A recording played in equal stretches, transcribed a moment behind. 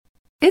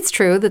It's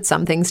true that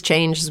some things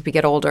change as we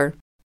get older.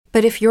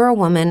 But if you're a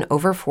woman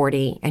over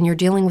 40 and you're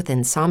dealing with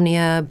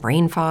insomnia,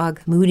 brain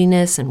fog,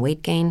 moodiness, and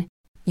weight gain,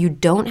 you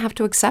don't have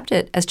to accept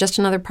it as just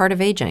another part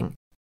of aging.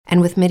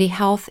 And with MIDI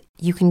Health,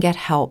 you can get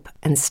help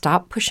and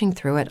stop pushing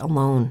through it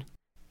alone.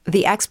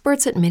 The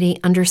experts at MIDI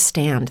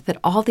understand that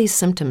all these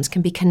symptoms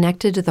can be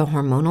connected to the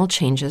hormonal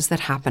changes that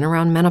happen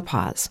around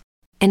menopause,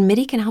 and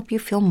MIDI can help you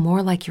feel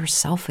more like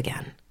yourself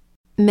again.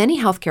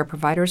 Many healthcare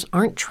providers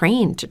aren't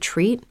trained to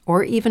treat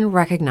or even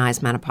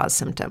recognize menopause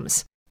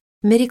symptoms.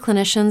 MIDI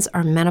clinicians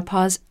are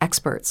menopause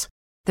experts.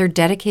 They're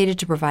dedicated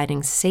to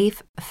providing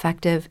safe,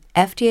 effective,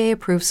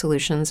 FDA-approved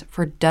solutions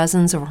for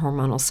dozens of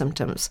hormonal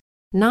symptoms,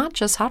 not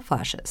just hot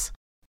flashes.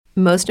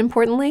 Most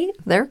importantly,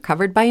 they're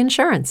covered by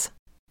insurance.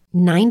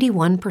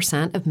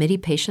 91% of MIDI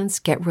patients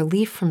get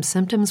relief from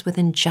symptoms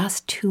within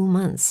just 2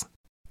 months.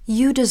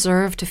 You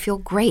deserve to feel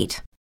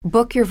great.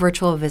 Book your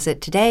virtual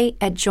visit today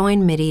at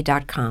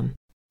joinmidi.com.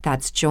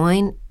 That's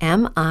joinmidi.com.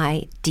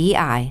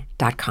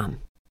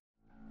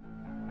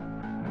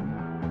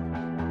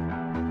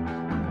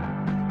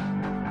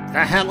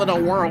 The Hell in a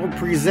World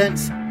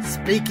presents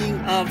Speaking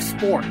of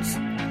Sports.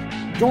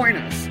 Join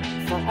us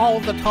for all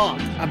the talk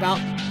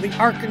about the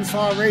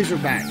Arkansas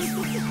Razorbacks,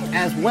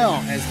 as well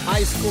as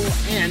high school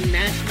and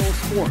national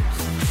sports.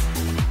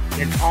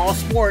 It's all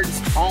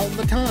sports all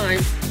the time.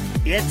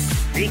 It's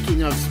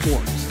Speaking of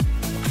Sports.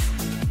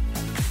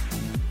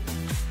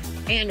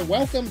 And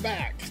welcome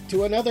back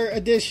to another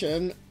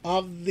edition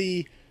of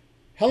the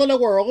Hell in a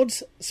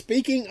World's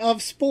Speaking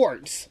of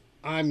Sports.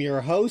 I'm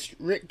your host,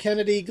 Rick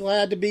Kennedy.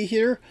 Glad to be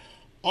here.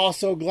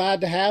 Also glad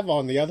to have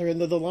on the other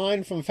end of the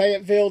line from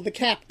Fayetteville, the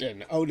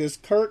captain, Otis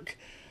Kirk.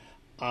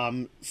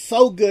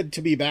 So good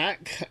to be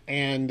back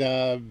and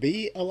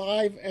be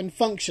alive and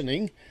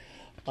functioning.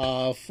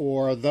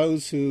 For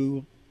those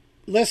who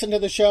listen to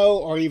the show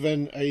or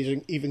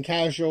even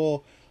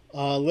casual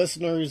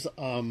listeners,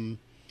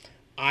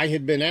 I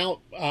had been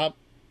out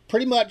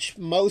pretty much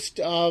most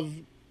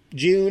of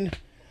June.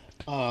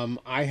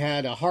 I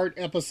had a heart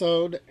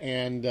episode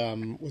and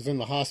was in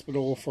the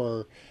hospital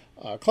for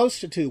close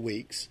to 2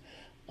 weeks.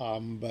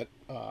 But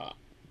of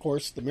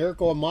course, the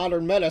miracle of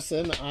modern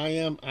medicine, I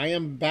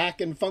am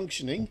back and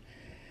functioning,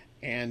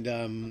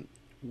 and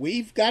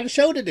we've got a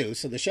show to do,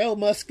 so the show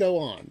must go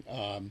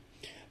on.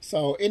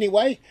 So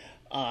anyway,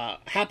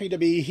 happy to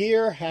be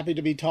here, happy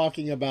to be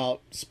talking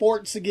about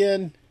sports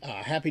again,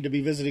 happy to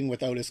be visiting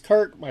with Otis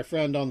Kirk, my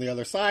friend on the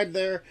other side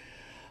there.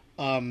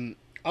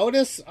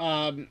 Otis,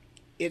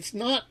 it's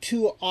not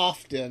too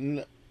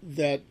often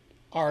that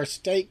our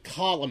state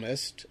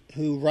columnist,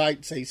 who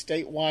writes a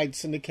statewide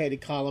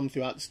syndicated column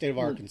throughout the state of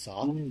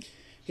Arkansas,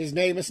 his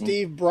name is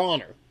Steve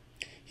Bronner.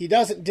 He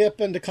doesn't dip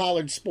into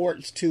college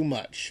sports too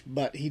much,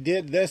 but he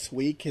did this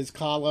week. His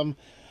column,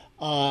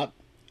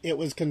 it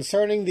was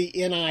concerning the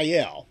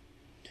NIL.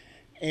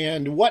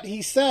 And what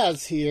he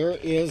says here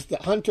is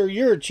that Hunter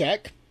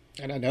Yurchek,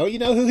 and I know you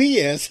know who he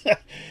is,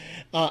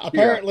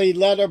 apparently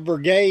led a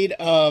brigade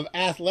of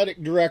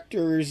athletic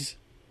directors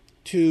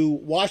to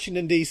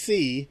Washington,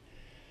 D.C.,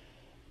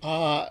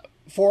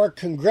 for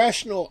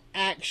congressional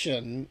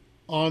action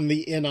on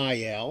the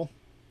NIL.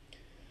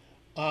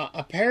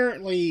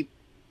 Apparently,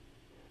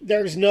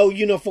 there's no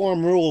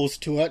uniform rules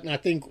to it, and I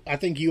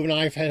think you and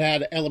I have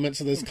had elements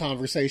of this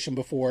conversation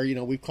before. You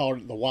know, we've called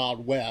it the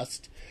Wild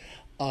West.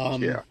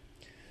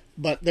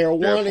 But they're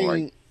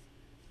wanting,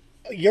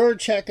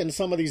 Yurchek and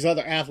some of these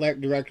other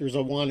athletic directors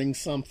are wanting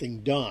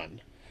something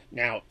done.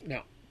 Now,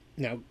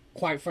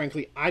 quite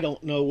frankly, I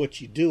don't know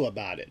what you do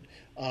about it.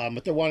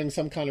 But they're wanting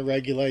some kind of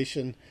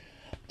regulation.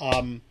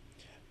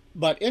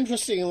 But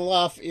interesting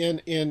enough,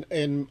 in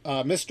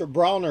Mr.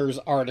 Bronner's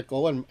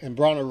article, and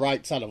Bronner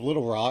writes out of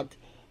Little Rock,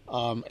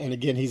 and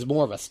again, he's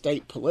more of a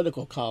state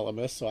political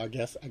columnist, so I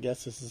guess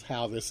this is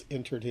how this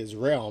entered his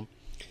realm.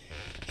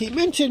 He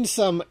mentioned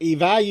some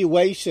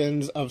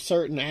evaluations of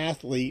certain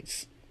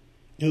athletes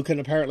who can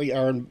apparently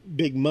earn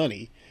big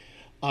money.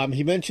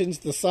 He mentions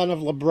the son of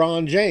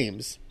LeBron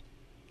James,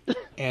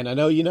 and I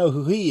know you know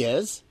who he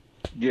is.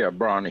 Yeah,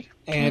 Bronny.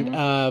 And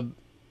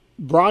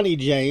Bronny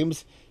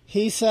James,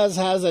 he says,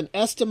 has an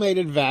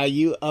estimated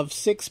value of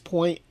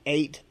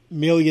 $6.8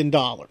 million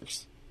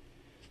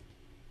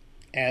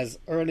as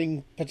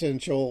earning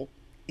potential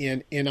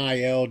in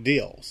NIL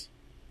deals.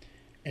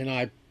 And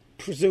I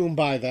presume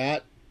by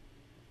that,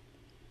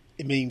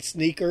 it means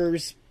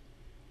sneakers,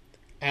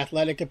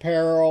 athletic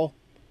apparel,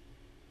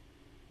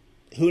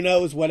 who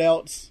knows what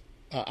else.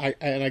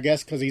 I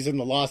guess because he's in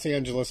the Los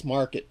Angeles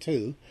market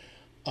too,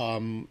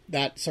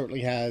 that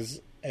certainly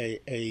has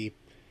a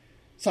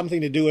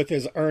something to do with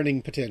his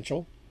earning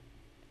potential.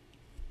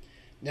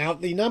 Now,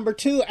 the number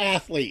 2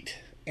 athlete,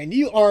 and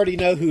you already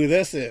know who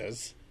this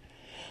is.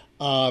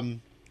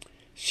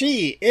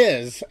 She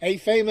is a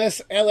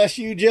famous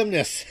LSU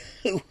gymnast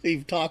who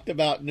we've talked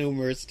about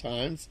numerous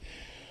times.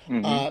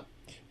 Her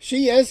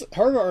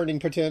earning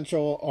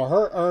potential, or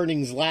her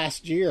earnings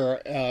last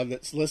year,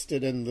 that's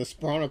listed in the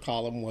Soprano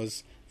column,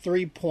 was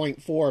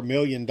 $3.4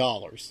 million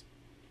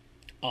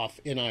off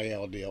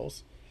NIL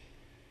deals.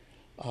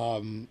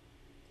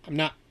 I'm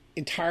not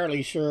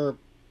entirely sure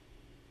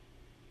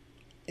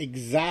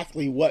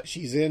exactly what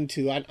she's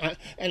into.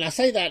 And I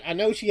say that, I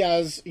know she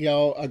has,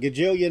 a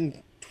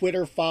gajillion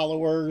Twitter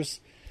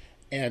followers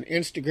and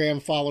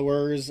Instagram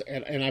followers,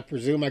 and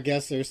I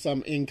guess there's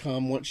some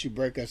income once you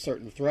break a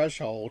certain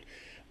threshold.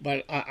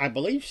 But I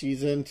believe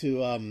she's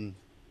into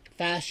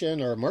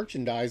fashion or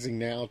merchandising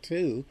now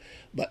too.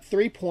 But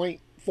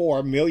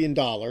 $3.4 million.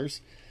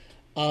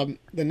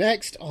 The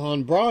next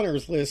on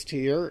Bronner's list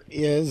here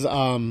is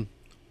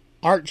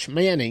Arch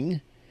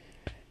Manning,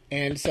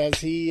 and says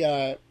he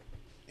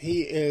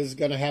is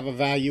going to have a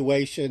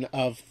valuation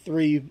of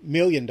 $3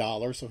 million,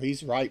 so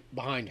he's right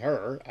behind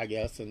her, I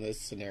guess, in this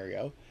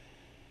scenario.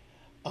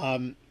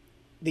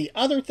 The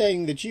other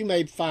thing that you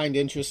may find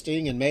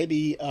interesting, and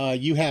maybe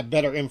you have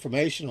better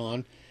information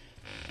on,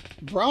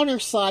 Bronner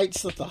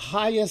cites that the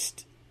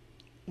highest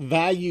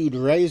valued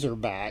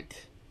Razorback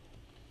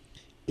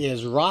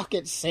is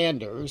Rocket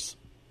Sanders,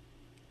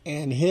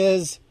 and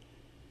his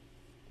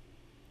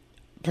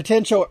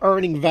potential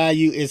earning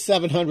value is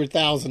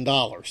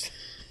 $700,000.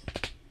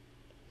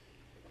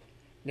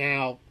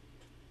 Now,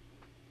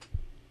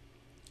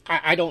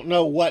 I don't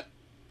know what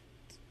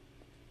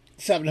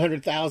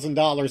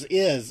 $700,000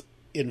 is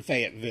in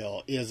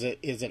Fayetteville. Is it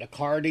a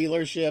car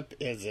dealership?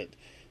 Is it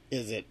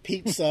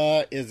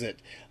pizza? Is it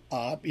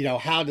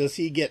how does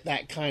he get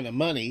that kind of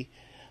money?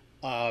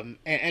 And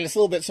it's a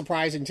little bit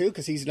surprising too,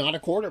 because he's not a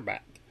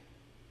quarterback.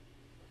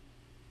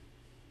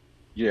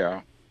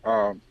 Yeah,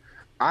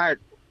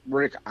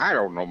 Rick, I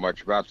don't know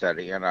much about that,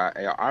 and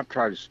I'm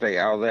trying to stay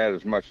out of that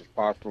as much as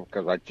possible,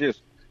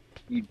 because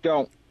you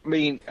don't. I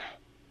mean,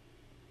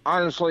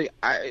 honestly,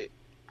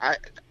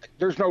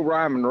 there's no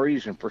rhyme and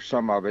reason for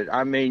some of it.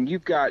 I mean,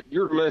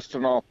 you're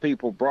listing off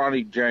people,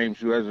 Bronny James,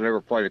 who hasn't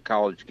ever played a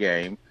college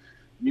game.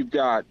 You've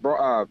got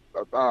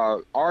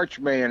Arch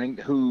Manning,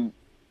 who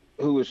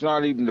is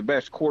not even the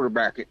best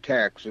quarterback at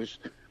Texas.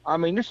 I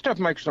mean, this stuff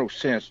makes no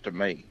sense to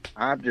me.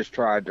 I've just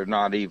tried to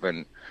not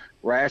even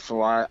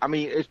rationalize. I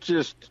mean, it's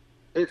just,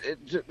 and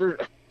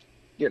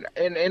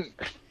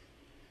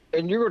you're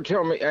going to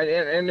tell me,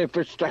 and if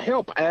it's to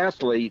help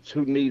athletes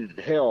who needed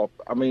help,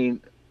 I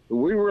mean, do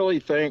we really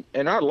think,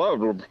 and I love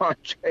LeBron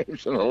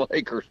James and the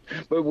Lakers,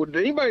 but would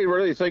anybody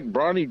really think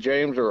Bronny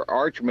James or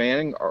Arch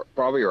Manning are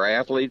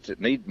athletes that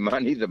need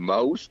money the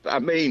most? I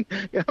mean,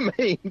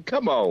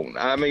 come on.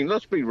 I mean,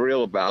 let's be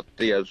real about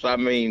this. I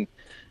mean,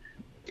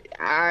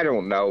 I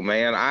don't know,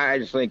 man. I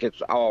just think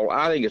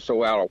I think it's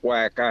so out of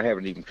whack. I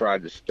haven't even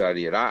tried to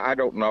study it. I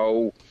don't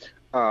know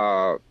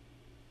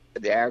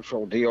the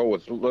actual deal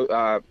with,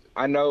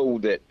 I know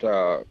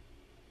that,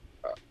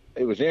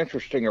 it was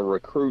interesting. A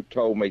recruit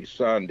told me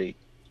Sunday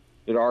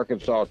that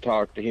Arkansas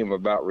talked to him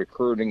about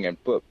recruiting and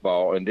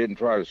football and didn't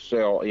try to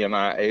sell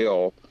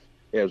NIL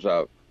as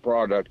a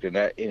product,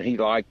 and he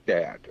liked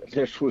that.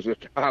 This was a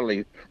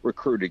highly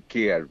recruited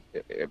kid,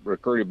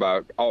 recruited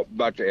by a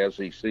bunch of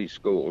SEC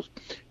schools,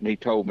 and he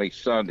told me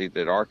Sunday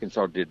that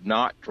Arkansas did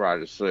not try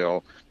to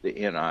sell the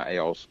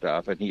NIL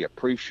stuff, and he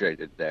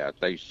appreciated that.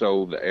 They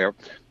sold the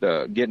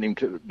getting him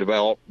to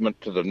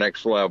development to the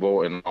next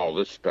level and all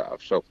this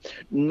stuff. So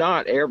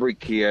not every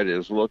kid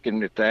is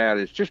looking at that.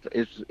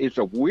 It's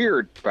a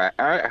weird fact.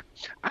 I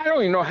don't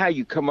even know how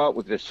you come up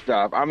with this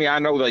stuff. I mean, I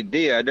know they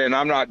did, and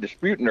I'm not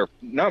disputing their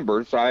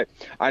numbers. I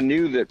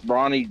knew that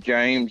Bronny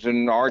James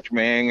and Arch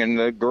Manning and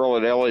the girl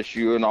at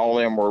LSU and all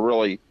of them were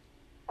really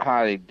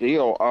high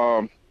deal.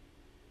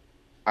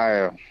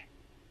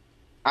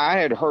 I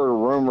had heard a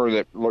rumor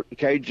that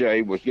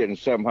KJ was getting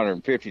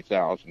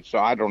 $750,000. So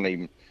I don't.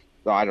 Did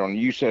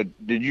you say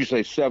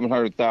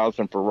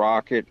 $700,000 for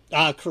Rocket?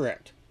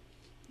 Correct.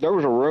 There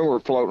was a rumor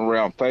floating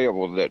around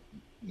Fayetteville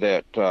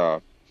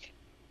that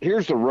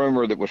here's the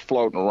rumor that was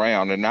floating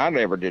around, and I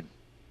never did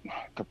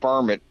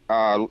confirm it.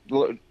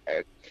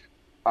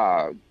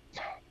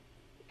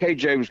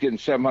 KJ was getting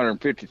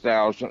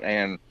 $750,000,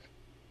 and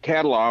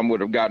Catalan would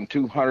have gotten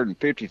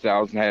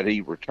 $250,000 had he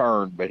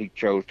returned, but he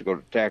chose to go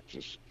to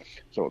Texas.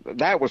 So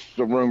that was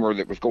the rumor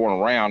that was going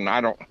around.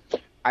 And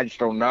I just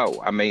don't know.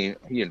 I mean,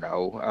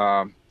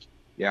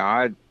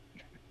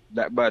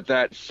 but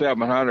that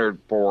 700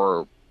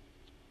 for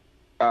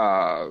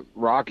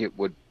Rocket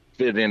would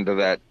fit into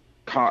that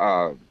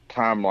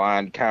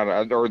timeline kind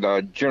of, or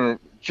the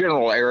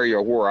general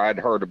area where I'd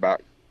heard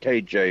about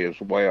KJ as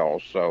well.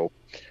 So,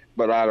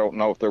 but I don't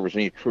know if there was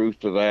any truth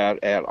to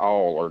that at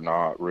all or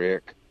not,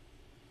 Rick.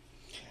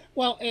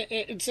 Well,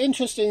 it's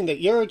interesting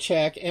that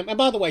Yurchek, and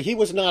by the way, he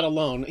was not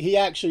alone. He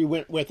actually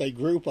went with a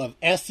group of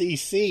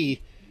SEC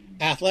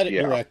athletic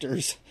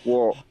directors.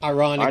 Well,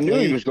 ironically, I knew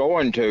he was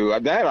going to.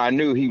 I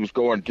knew he was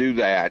going to do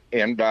that,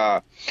 and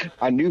And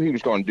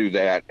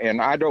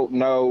I don't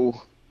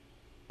know,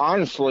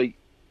 honestly.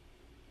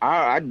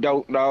 I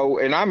don't know,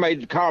 and I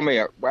made the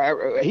comment.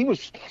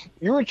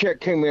 Yurchek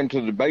came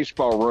into the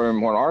baseball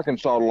room when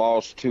Arkansas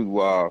lost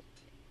to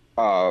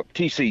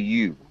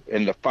TCU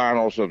in the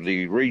finals of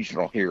the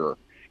regional here,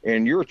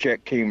 and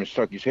Yurchek came and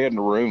stuck his head in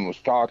the room and was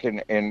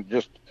talking and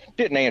just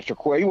didn't answer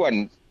questions. He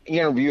wasn't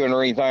interviewing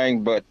or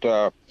anything, but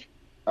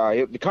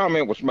the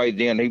comment was made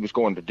then he was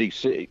going to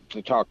D.C.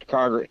 to talk to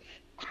Congress.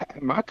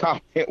 My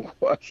comment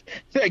was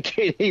they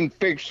can't even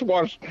fix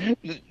what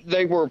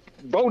they were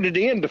voted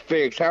in to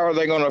fix. How are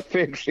they going to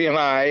fix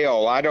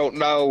NIL? I don't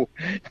know.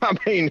 I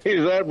mean,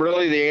 is that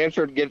really the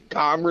answer, to get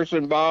Congress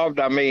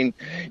involved? I mean,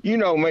 you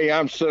know me,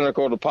 I'm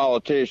cynical to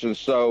politicians,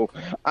 so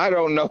I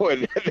don't know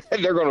if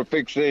they're going to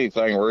fix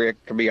anything,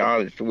 Rick, to be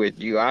honest with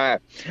you.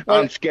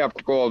 I'm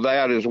skeptical of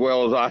that as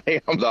well as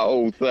I am the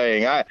whole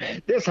thing.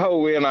 This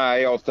whole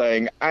NIL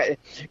thing,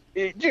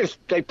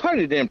 they put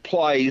it in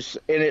place,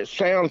 and it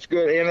sounds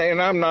good.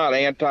 And I'm not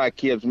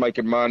anti-kids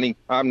making money.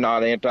 I'm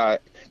not anti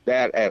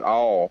that at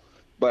all.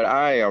 But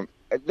I am.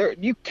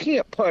 You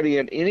can't put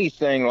in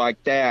anything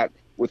like that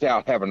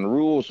without having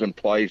rules in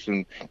place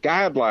and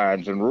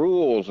guidelines and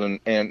rules,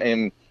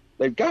 and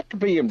they've got to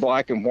be in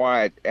black and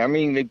white. I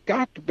mean, they've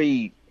got to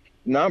be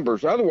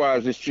numbers.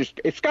 Otherwise,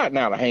 it's gotten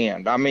out of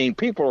hand. I mean,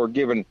 people are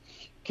giving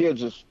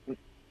kids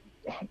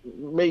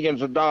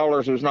millions of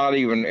dollars who's not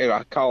even in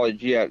a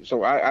college yet.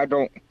 So I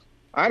don't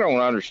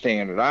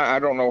understand it. I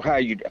don't know how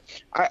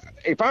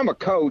if I'm a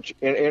coach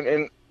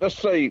and let's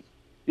say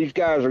these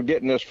guys are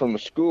getting this from the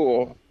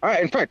school.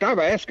 In fact, I've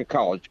asked a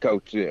college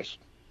coach this.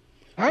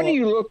 How do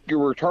you look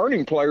your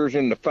returning players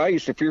in the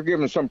face if you're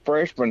giving some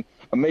freshman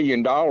 $1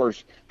 million?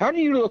 How do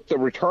you look the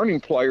returning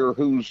player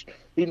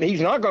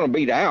he's not going to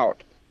beat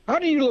out? How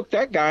do you look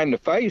that guy in the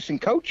face and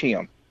coach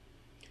him?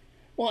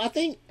 Well, I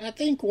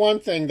think one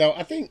thing though,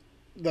 I think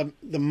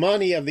the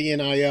money of the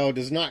NIL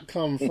does not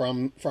come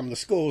from the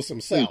schools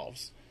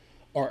themselves,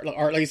 or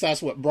at least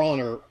that's what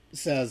Bronner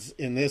says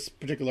in this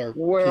particular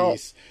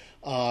piece.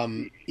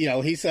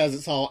 He says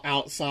it's all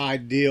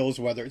outside deals,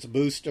 whether it's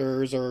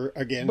boosters or,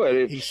 again,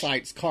 he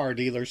cites car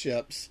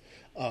dealerships.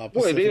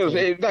 Well, it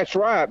is. That's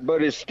right,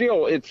 but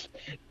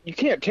you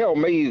can't tell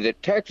me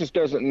that Texas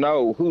doesn't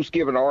know who's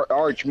giving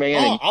Arch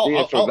Manning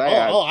this or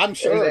that. I'm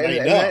sure they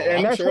know.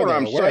 And that's what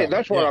I'm saying.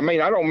 That's what I mean.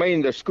 I don't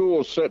mean the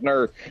school's sitting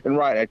there and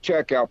writing a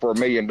check out for $1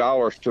 million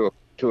to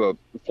a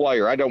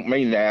player. I don't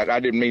mean that. I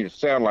didn't mean it to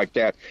sound like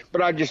that.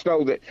 But I just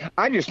know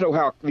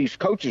how these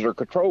coaches are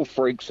control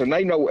freaks, and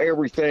they know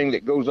everything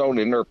that goes on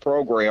in their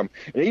program.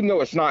 And even though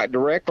it's not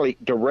directly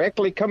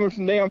coming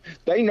from them,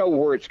 they know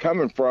where it's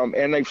coming from,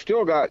 and they've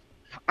still got.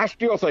 I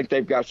still think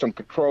they've got some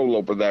control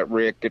over that,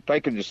 Rick. If they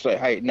could just say,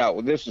 "Hey,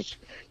 no, this is,"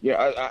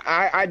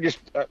 I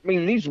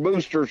mean, these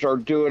boosters are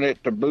doing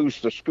it to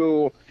boost the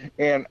school,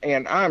 and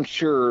I'm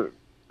sure.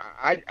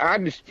 I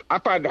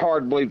find it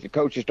hard to believe the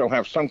coaches don't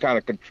have some kind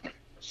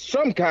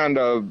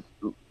of,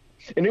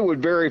 and it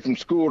would vary from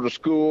school to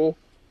school,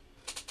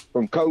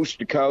 from coach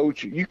to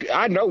coach.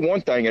 I know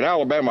one thing at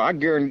Alabama. I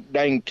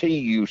guarantee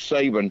you,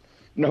 Saban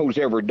knows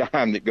every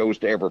dime that goes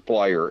to every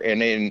player.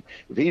 And then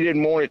if he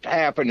didn't want it to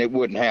happen, it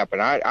wouldn't happen.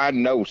 I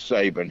know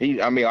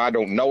Saban. I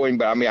don't know him,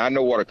 but I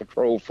know what a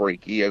control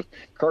freak he is.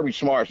 Kirby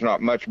Smart's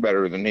not much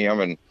better than him,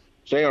 and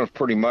Sam's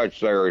pretty much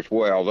there as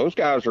well. Those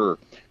guys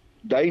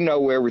they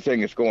know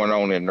everything that's going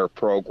on in their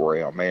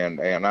program,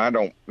 and I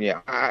don't,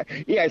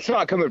 it's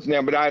not coming from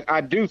them, but I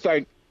do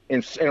think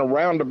in a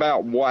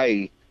roundabout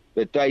way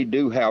that they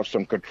do have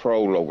some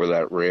control over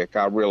that, Rick.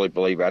 I really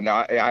believe that.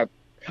 Now,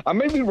 I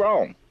may be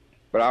wrong,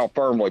 but I'll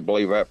firmly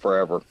believe that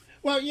forever.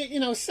 Well,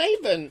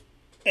 Saban,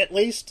 at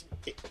least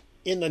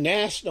in the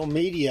national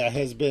media,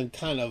 has been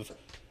kind of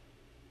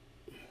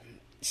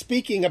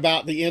speaking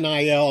about the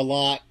NIL a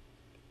lot.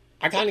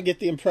 I kind of get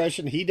the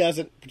impression he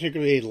doesn't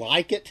particularly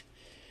like it.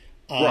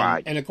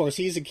 Right. And, of course,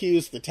 he's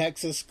accused the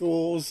Texas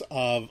schools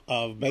of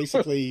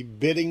basically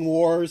bidding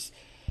wars.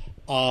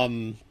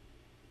 So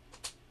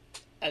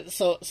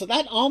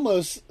that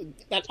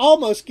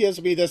almost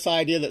gives me this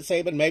idea that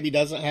Saban maybe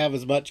doesn't have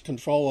as much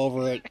control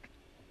over it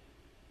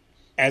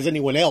as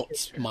anyone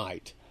else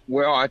might.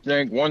 Well, I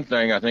think one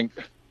thing,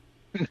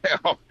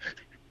 now,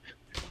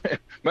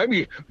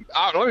 maybe,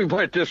 let me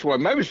put it this way.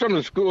 Maybe some of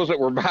the schools that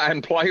were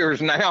buying players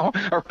now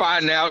are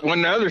finding out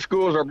when the other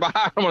schools are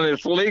buying them and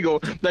it's legal,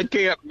 they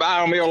can't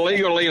buy them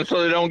illegally, and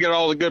so they don't get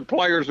all the good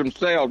players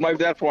themselves. Maybe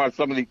that's why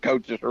some of these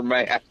coaches are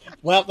mad.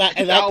 Well,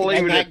 I'll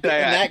leave it at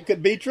that. That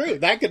could be true.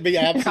 That could be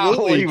absolutely true.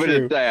 I'll leave it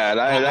at that.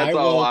 That's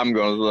all I'm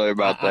going to say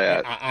about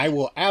that. I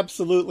will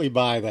absolutely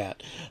buy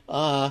that.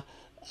 But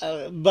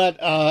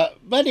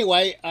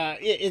anyway,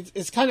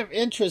 it's kind of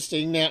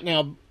interesting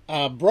now.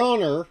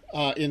 Bronner,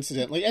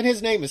 incidentally, and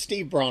his name is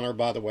Steve Bronner,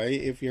 by the way,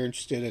 if you're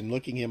interested in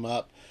looking him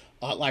up.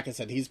 Like I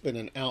said, he's been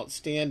an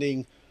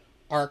outstanding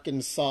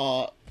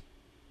Arkansas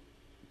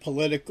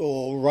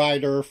political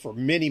writer for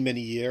many,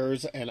 many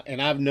years,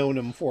 and I've known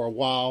him for a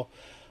while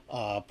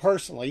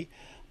personally.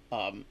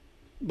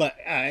 But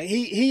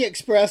he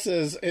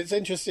expresses, it's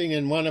interesting,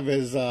 in one of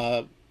his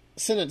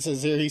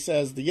sentences here, he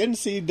says, the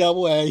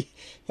NCAA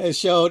has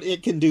shown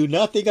it can do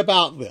nothing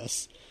about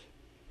this.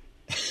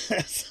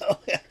 He's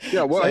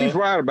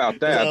right about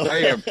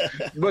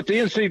that. But the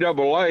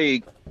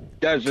NCAA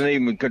doesn't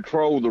even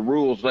control the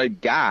rules they've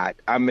got.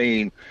 I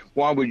mean,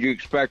 why would you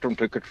expect them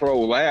to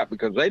control that?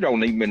 Because they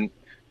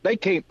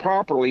can't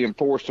properly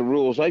enforce the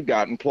rules they've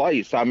got in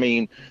place. I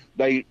mean,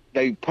 they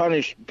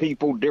punish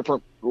people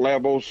different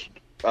levels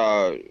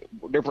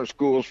different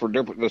schools for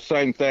the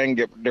same thing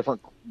get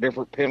different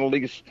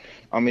penalties.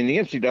 I mean, the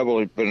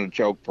NCAA has been a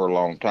joke for a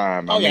long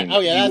time. Oh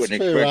yeah, that's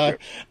true.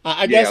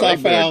 I guess I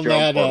found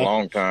that for a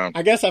long time.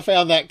 I guess I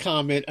found that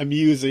comment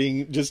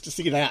amusing just to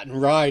see that in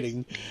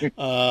writing,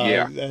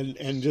 Yeah,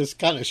 and just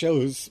kind of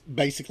shows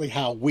basically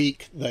how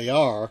weak they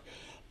are.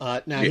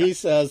 Now he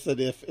says that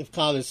if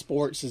college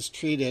sports is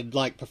treated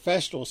like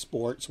professional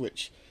sports,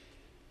 which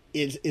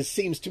it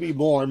seems to be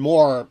more and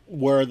more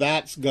where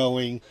that's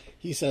going,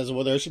 he says,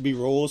 well, there should be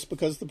rules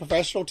because the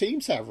professional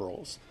teams have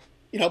rules.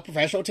 You know,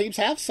 professional teams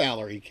have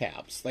salary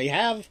caps. They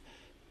have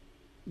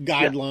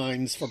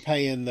guidelines for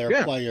paying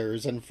their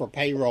players and for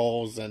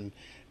payrolls and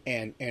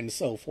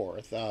so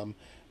forth.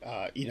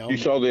 You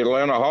saw the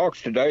Atlanta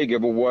Hawks today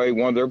give away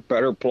one of their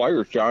better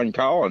players, John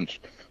Collins,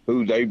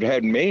 who they've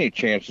had many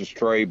chances to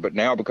trade, but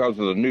now because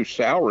of the new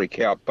salary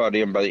cap put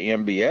in by the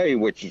NBA,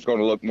 which is going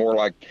to look more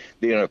like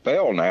the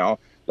NFL now,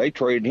 they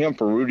traded him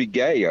for Rudy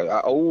Gay, an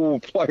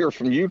old player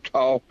from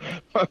Utah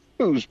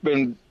who's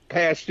been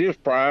past his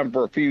prime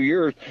for a few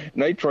years,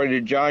 and they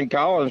traded John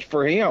Collins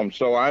for him.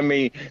 So, I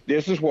mean,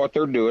 this is what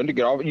they're doing to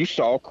get off. You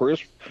saw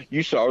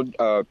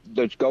the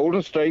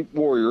Golden State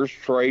Warriors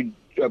trade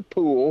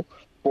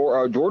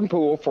Jordan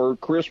Poole for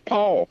Chris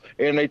Paul,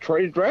 and they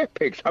traded draft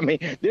picks. I mean,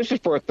 this is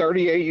for a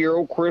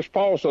 38-year-old Chris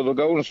Paul, so the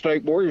Golden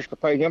State Warriors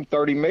could pay him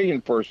 $30 million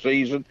for a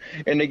season,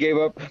 and they gave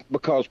up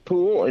because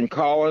Poole and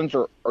Collins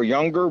are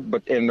younger,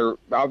 and they're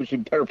obviously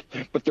better,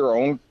 but their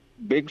own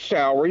big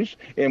salaries,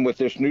 and with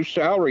this new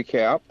salary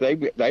cap,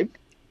 they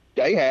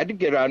had to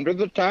get under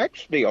the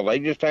tax deal. They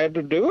just had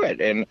to do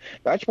it, and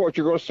that's what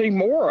you're going to see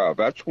more of.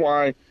 That's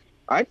why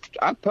I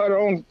put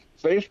on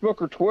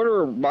Facebook or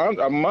Twitter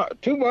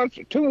 2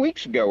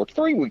 weeks ago or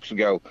 3 weeks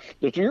ago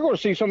that you're going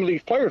to see some of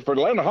these players. For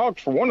Atlanta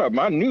Hawks, for one of them,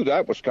 I knew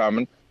that was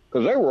coming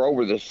because they were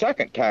over the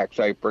second tax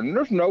apron.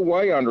 There's no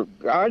way under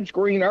God's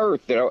green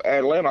earth that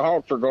Atlanta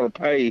Hawks are going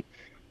to pay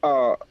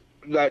over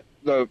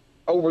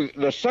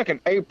the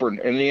second apron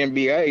in the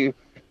NBA.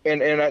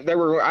 And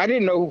I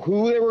didn't know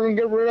who they were going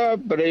to get rid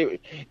of, but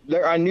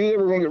I knew they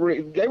were going to get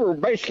rid. They were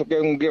basically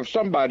going to give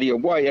somebody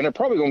away, and they're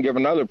probably going to give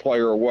another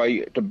player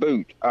away to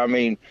boot. I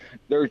mean,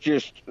 they're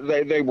just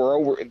they were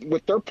over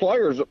with their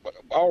players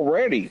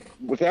already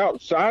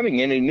without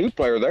signing any new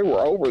player. They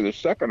were over the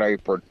second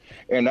apron,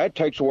 and that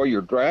takes away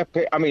your draft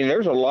pick. I mean,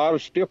 there's a lot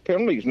of stiff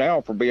penalties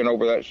now for being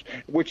over that,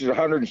 which is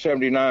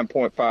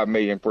 $179.5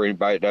 million for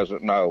anybody that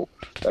doesn't know.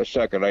 That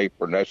second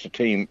apron, that's the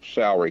team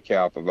salary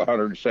cap of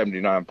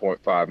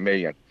 $179.5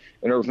 million,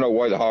 and there was no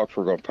way the Hawks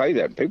were going to pay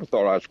that. And people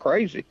thought I was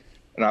crazy,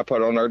 and I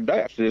put on their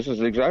desk. This is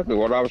exactly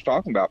what I was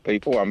talking about,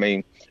 people. I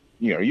mean,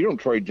 you know, you don't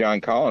trade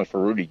John Collins for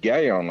Rudy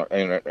Gay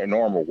in a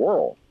normal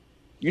world.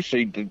 You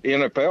see, the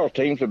NFL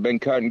teams have been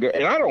cutting good,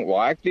 and I don't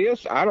like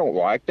this. I don't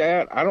like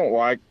that. I don't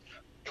like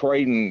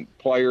trading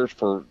players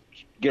for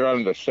get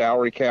under the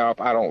salary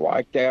cap. I don't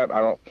like that.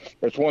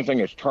 That's one thing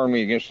that's turned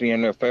me against the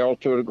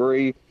NFL to a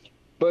degree.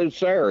 But it's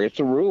there. It's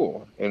a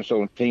rule. And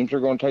so teams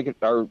are going to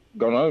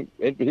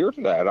adhere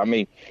to that. I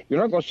mean, you're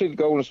not going to see the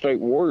Golden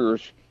State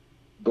Warriors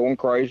going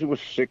crazy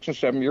with 6 and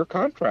 7 year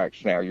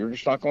contracts now. You're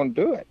just not going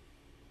to do it.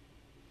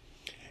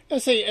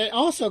 Let's see, it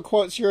also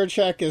quotes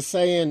Yurchek as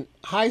saying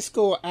high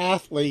school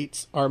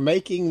athletes are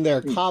making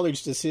their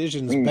college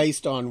decisions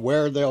based on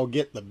where they'll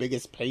get the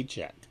biggest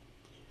paycheck.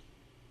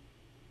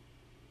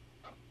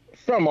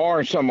 Some are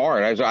and some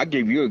aren't. As I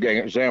give you an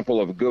example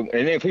of a good,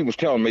 and if he was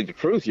telling me the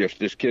truth, yes,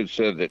 this kid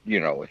said that,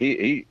 you know,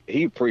 he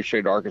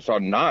appreciated Arkansas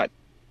not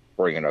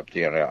bringing up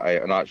the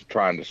NIL, not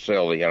trying to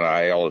sell the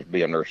NIL as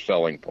being their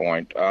selling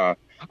point.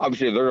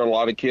 Obviously, there are a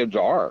lot of kids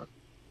are.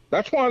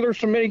 That's why there's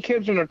so many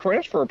kids in the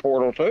transfer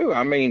portal too.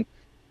 I mean,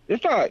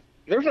 there's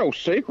no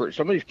secret.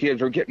 Some of these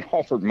kids are getting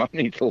offered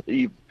money to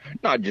leave,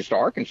 not just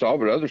Arkansas,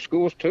 but other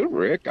schools too,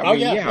 Rick. I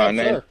mean,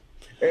 sure.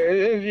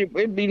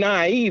 It'd be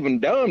naive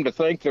and dumb to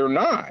think they're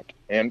not.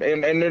 And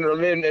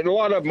a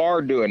lot of them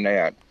are doing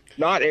that.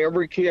 Not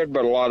every kid,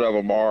 but a lot of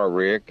them are,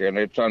 Rick. And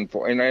it's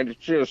unfortunate. And it's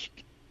just.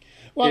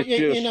 Well,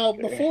 you know,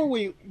 before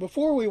we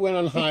went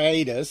on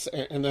hiatus,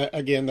 and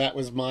again, that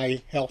was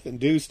my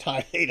health-induced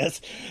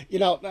hiatus, you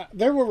know,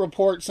 there were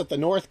reports that the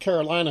North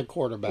Carolina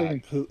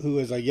quarterback, who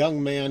is a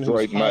young man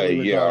who's highly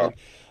regarded,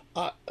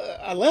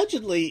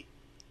 allegedly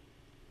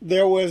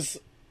there was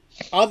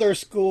other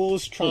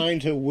schools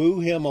trying to woo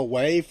him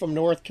away from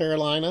North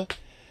Carolina,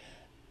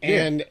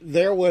 and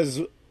there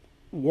was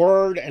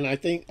word, and I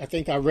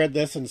think I read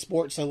this in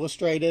Sports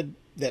Illustrated,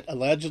 that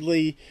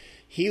allegedly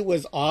he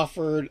was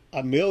offered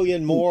 $1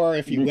 million more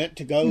if he went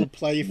to go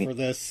play for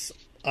this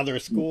other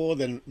school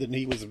than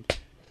he was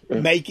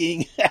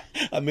making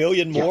 $1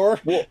 million more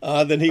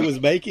than he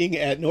was making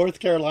at North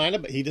Carolina.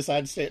 But he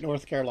decided to stay at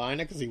North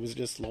Carolina because he was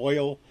just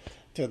loyal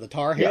to the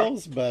Tar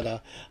Heels. Yeah.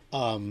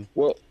 But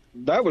well,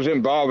 that was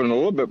involving a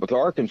little bit with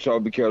Arkansas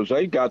because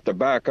they got the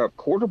backup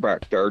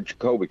quarterback there,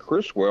 Jacoby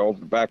Criswell.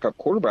 The backup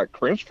quarterback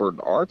transferred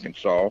to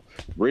Arkansas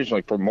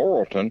originally from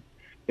Morrilton,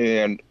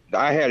 and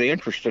I had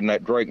interest in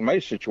that Drake May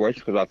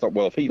situation because I thought,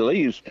 well, if he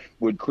leaves,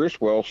 would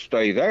Criswell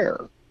stay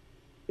there?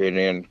 And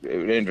then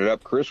it ended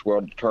up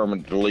Criswell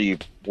determined to leave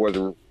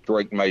whether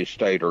Drake May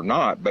stayed or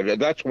not. But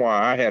that's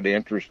why I had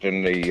interest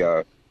in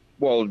the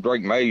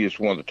Drake May is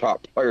one of the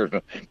top players.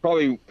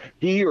 Probably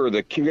he or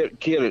the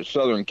kid at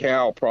Southern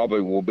Cal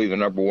probably will be the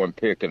number one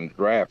pick in the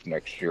draft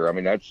next year. I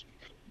mean, that's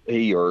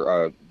he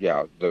or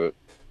the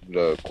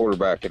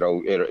quarterback at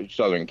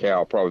Southern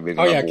Cal probably be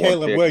the number Caleb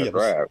one pick Williams. in the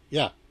draft.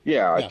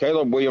 Yeah,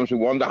 Caleb Williams, who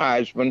won the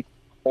Heisman,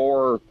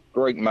 or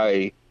Drake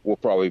May will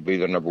probably be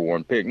the number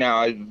one pick.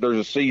 Now, there's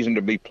a season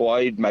to be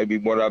played. Maybe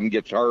one of them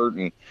gets hurt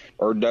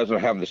or doesn't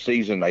have the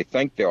season they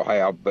think they'll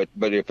have. But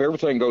if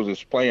everything goes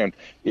as planned,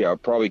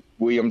 probably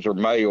Williams or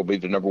May will be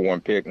the number one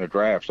pick in the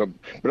draft. So,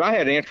 but I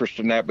had interest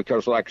in that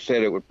because, like I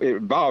said, it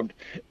involved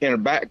in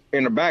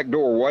a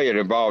backdoor way. It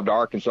involved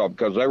Arkansas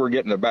because they were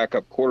getting the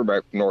backup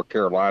quarterback from North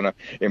Carolina,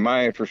 and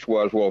my interest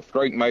was, well, if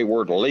Drake May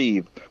were to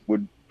leave,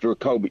 would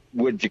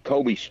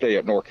Jacoby stay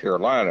at North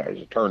Carolina? As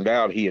it turned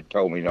out, he had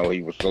told me no,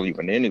 he was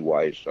leaving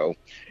anyway. So,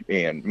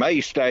 and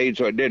May stayed,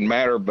 so it didn't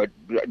matter. But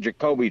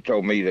Jacoby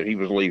told me that he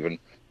was leaving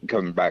and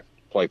coming back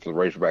to play for the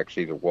Razorbacks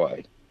either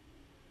way.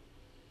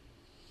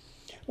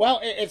 Well,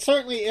 it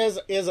certainly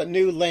is a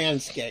new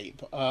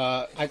landscape.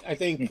 I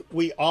think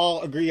we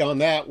all agree on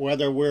that,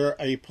 whether we're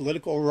a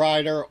political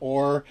writer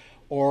or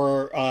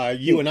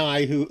you and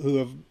I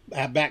who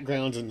have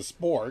backgrounds in the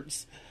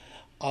sports.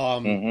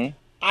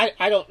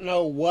 I don't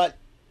know what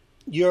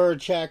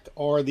Yurachek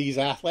or these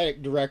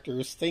athletic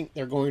directors think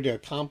they're going to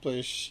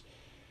accomplish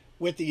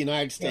with the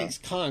United States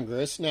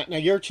Congress. Now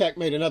Yurachek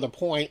made another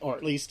point, or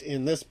at least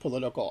in this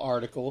political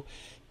article,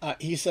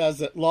 he says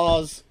that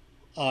laws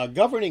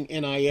governing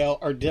NIL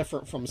are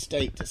different from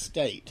state to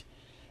state.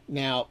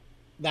 Now,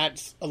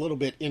 that's a little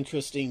bit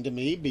interesting to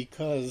me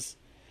because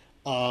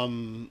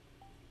how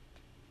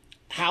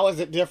is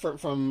it different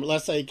from,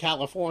 let's say,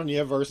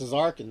 California versus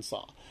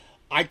Arkansas?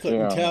 I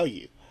couldn't tell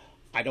you.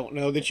 I don't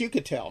know that you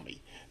could tell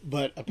me,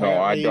 but apparently...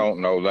 No, I don't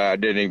know that. I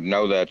didn't even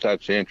know that.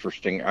 That's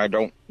interesting. I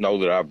don't know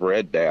that I've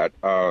read that.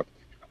 I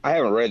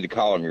haven't read the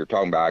column you're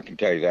talking about. I can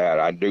tell you that.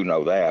 I do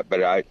know that,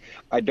 but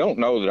I don't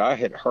know that I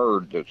had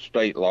heard the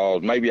state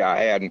laws. Maybe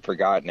I hadn't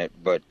forgotten it,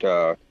 but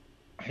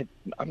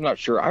I'm not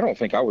sure. I don't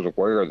think I was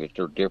aware that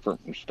they're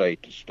different from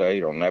state to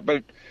state on that.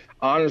 But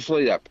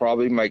honestly, that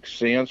probably makes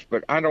sense.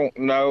 But I don't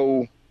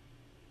know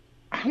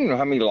how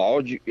many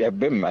laws have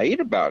been made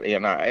about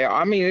NIL.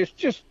 I mean, it's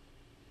just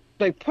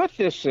they put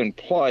this in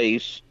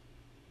place,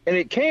 and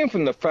it came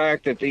from the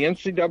fact that the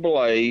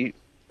NCAA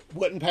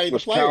wouldn't pay the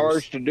was players.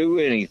 cowards to do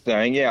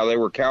anything. Yeah, they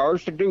were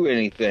cowards to do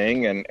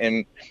anything,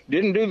 and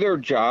didn't do their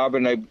job,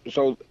 and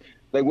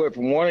they went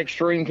from one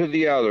extreme to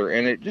the other,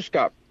 and it just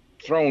got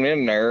thrown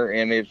in there,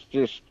 and it's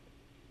just,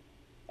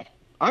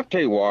 I'll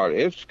tell you what,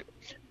 if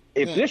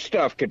this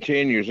stuff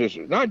continues, it's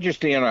not just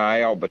the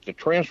NIL, but the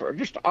transfer,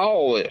 just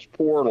all this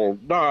portal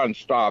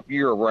nonstop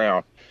year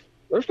round,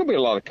 there's going to be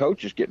a lot of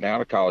coaches getting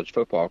out of college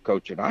football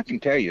coaching. I can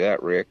tell you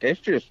that, Rick.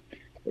 It's just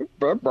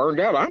burned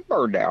out. I'm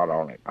burned out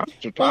on it. I'm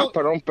so tired. I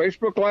put it on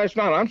Facebook last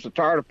night. I'm so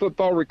tired of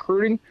football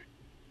recruiting.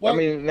 Well, I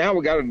mean, now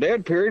we got a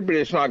dead period, but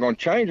it's not going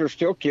to change. There's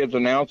still kids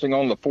announcing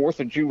on the 4th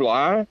of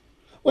July.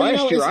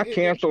 Last year, I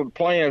canceled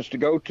plans to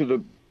go to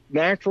the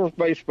Naturals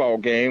baseball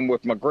game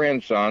with my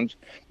grandsons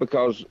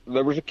because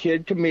there was a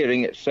kid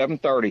committing at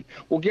 7:30.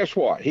 Well, guess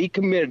what? He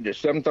committed at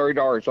 7:30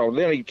 to Arkansas.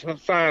 Then he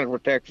signed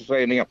with Texas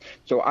A&M.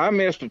 So I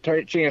missed a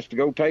chance to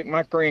go take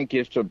my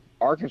grandkids to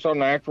Arkansas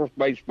Naturals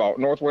baseball,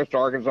 Northwest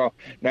Arkansas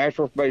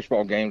Naturals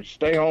baseball game,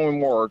 stay home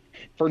and work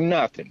for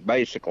nothing,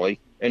 basically.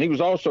 And he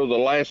was also the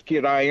last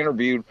kid I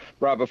interviewed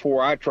right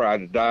before I tried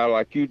to die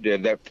like you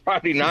did that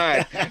Friday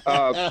night.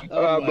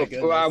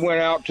 Before I went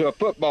out to a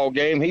football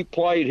game. He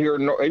played here.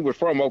 He was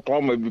from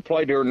Oklahoma. He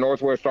played here in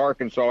Northwest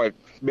Arkansas at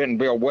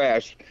Bentonville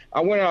West.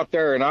 I went out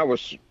there, and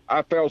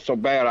I felt so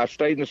bad. I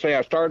stayed in the sand.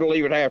 I started to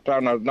leave at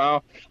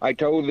halftime. I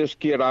told this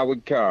kid I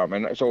would come.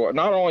 And so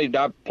not only did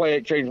I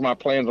change my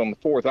plans on the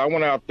 4th, I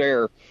went out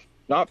there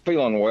not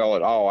feeling well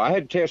at all. I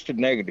had tested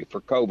negative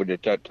for COVID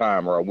at that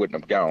time, or I wouldn't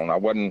have gone. I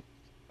wasn't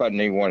putting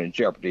anyone in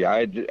jeopardy.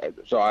 I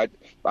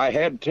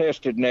had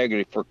tested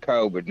negative for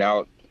COVID.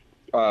 Now,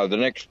 the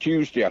next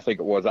Tuesday, I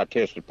think it was, I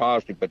tested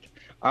positive, but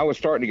I was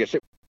starting to get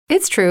sick.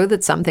 It's true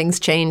that some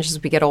things change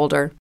as we get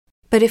older.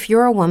 But if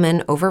you're a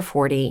woman over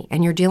 40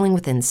 and you're dealing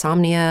with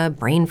insomnia,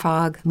 brain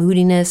fog,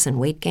 moodiness, and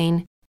weight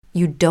gain,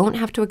 you don't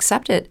have to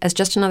accept it as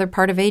just another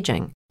part of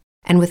aging.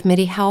 And with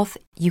MIDI Health,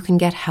 you can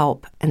get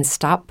help and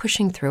stop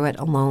pushing through it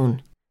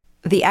alone.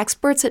 The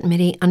experts at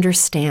MIDI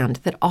understand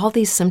that all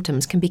these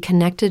symptoms can be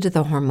connected to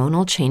the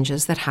hormonal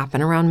changes that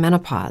happen around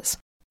menopause,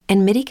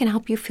 and MIDI can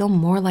help you feel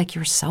more like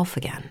yourself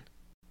again.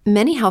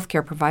 Many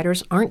healthcare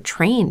providers aren't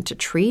trained to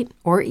treat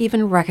or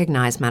even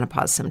recognize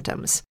menopause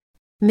symptoms.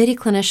 MIDI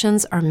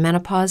clinicians are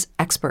menopause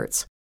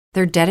experts.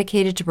 They're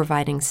dedicated to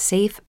providing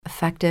safe,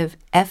 effective,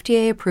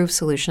 FDA-approved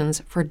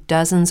solutions for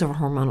dozens of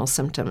hormonal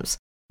symptoms,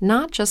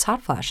 not just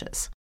hot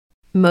flashes.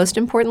 Most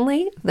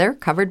importantly, they're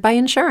covered by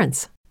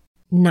insurance.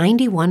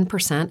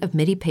 91% of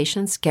MIDI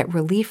patients get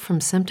relief from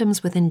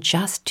symptoms within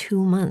just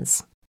 2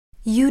 months.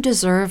 You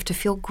deserve to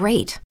feel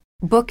great.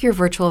 Book your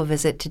virtual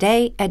visit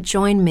today at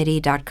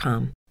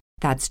joinmidi.com.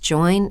 That's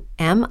joinmidi.com.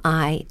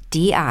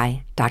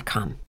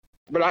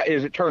 But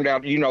as it turned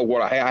out, you know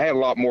what, I had a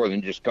lot more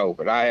than just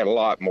COVID. I had a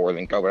lot more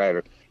than COVID. I had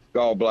a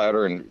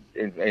gallbladder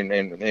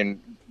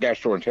and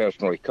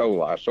gastrointestinal E.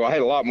 coli. So I had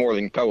a lot more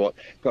than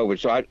COVID.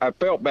 So I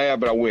felt bad,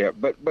 but I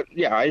went. But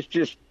yeah, it's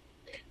just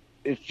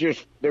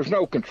there's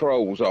no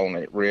controls on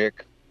it,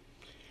 Rick.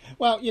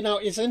 Well,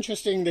 it's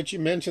interesting that you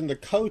mentioned the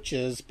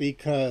coaches,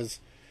 because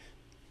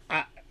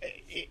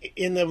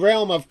in the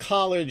realm of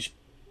college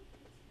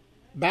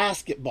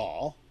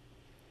basketball,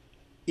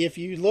 if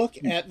you look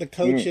at the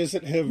coaches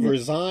that have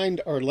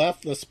resigned or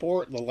left the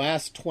sport in the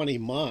last 20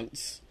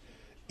 months,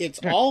 it's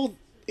the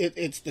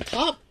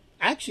top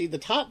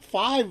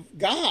 5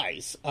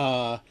 guys.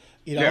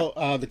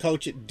 The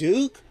coach at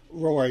Duke,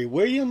 Rory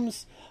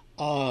Williams,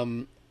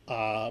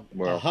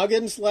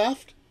 Huggins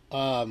left,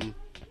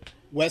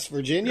 West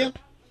Virginia,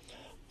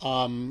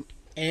 and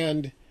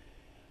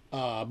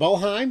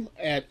Boeheim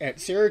at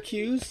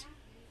Syracuse.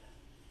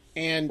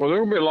 And well,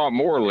 there'll be a lot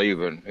more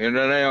leaving, and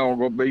then they'll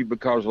go be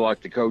because of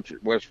like the coach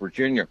at West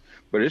Virginia.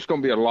 But it's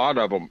going to be a lot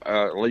of them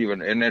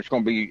leaving, and it's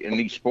going to be in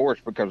these sports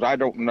because I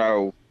don't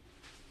know.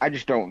 I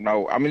just don't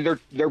know. I mean,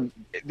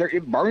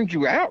 it burns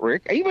you out,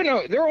 Rick. Even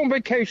though they're on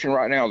vacation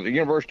right now, the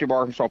University of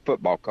Arkansas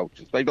football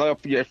coaches, they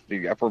left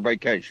yesterday for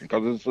vacation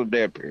because it's a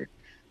dead period.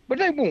 But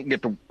they won't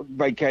get to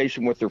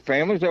vacation with their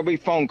families. There'll be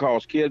phone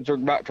calls. Kids are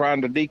about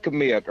trying to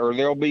decommit, or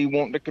they'll be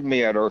wanting to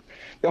commit, or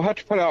they'll have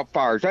to put out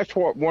fires. That's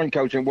what one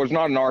coach, and was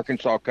not an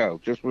Arkansas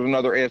coach, this was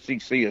another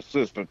SEC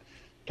assistant,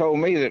 told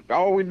me that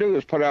all we do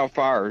is put out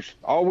fires.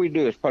 All we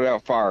do is put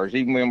out fires,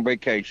 even on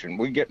vacation.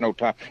 We get no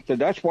time. So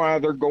that's why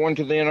they're going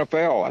to the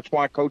NFL. That's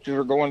why coaches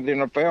are going to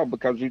the NFL,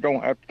 because you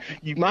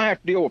might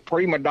have to deal with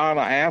prima donna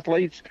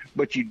athletes,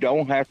 but you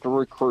don't have to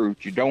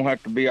recruit. You don't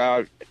have to be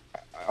out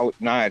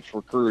nights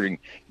recruiting.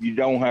 You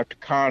don't have to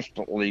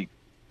constantly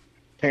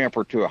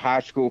pamper to a high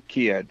school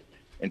kid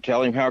and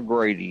tell him how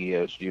great he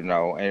is, and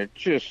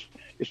it's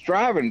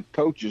driving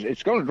coaches.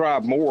 It's going to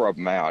drive more of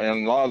them out,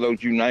 and a lot of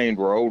those you named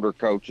were older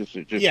coaches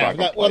that just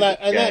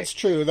that's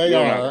true. They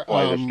are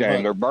play this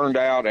game. They're burned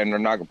out and they're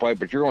not going to play.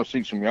 But you're going to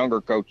see some younger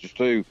coaches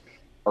too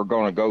are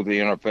going to go to the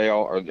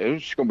NFL, or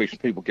there's just going to be some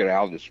people get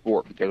out of this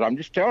sport, because I'm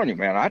just telling you,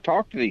 man. I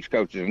talk to these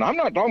coaches, and I'm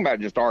not talking about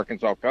just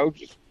Arkansas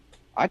coaches.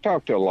 I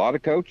talk to a lot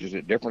of coaches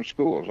at different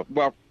schools.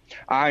 Well,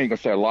 I ain't going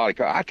to say a lot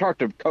of I talk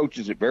to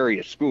coaches at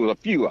various schools, a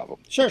few of them.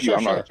 Sure.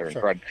 I'm not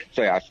trying to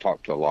say I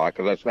talk to a lot,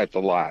 because that's a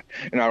lie.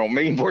 And I don't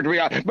mean for it to be,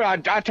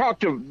 but I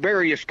talk to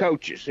various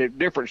coaches at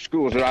different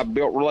schools that I've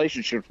built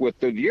relationships with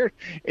through the years.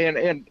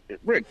 And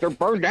Rick, they're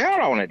burned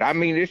out on it. I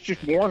mean, it's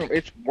just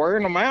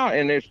wearing them out,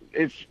 and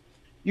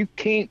you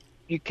can't,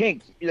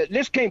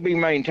 this can't be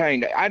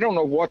maintained. I don't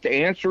know what the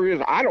answer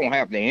is. I don't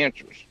have the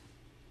answers.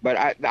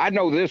 But I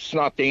know this is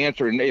not the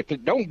answer, and if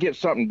it don't get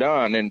something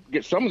done and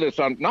get some of this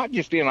on, not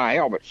just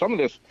NIL, but some of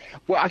this,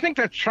 well, I think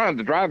that's trying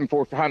the driving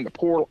force behind the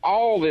portal.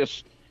 All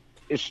this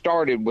is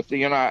started with the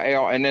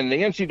NIL, and then the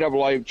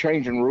NCAA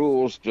changing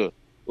rules to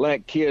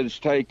let kids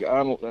take.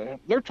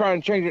 They're trying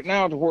to change it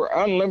now to where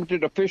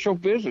unlimited official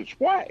visits.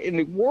 What in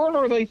the world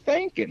are they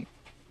thinking?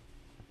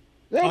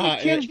 There'll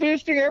be kids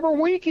visiting every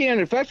weekend.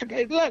 If that's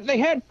they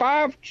had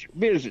 5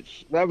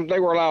 visits. They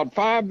were allowed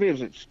 5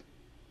 visits.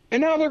 And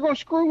now they're going to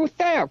screw with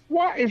that.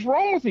 What is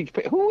wrong with these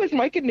people? Who is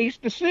making these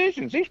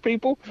decisions? These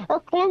people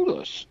are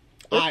clueless.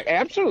 They're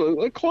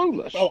absolutely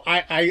clueless. Oh,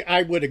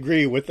 I would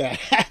agree with that,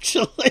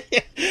 actually.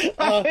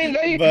 I mean,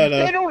 they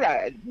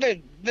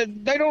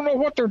don't know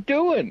what they're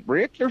doing,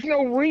 Rick. There's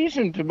no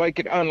reason to make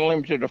it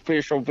unlimited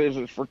official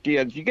visits for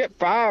kids. You get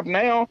 5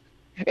 now,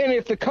 and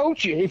if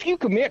you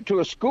commit to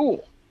a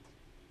school,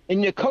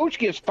 and the coach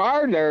gets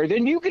fired there,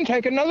 then you can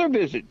take another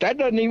visit. That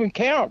doesn't even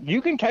count.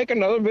 You can take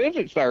another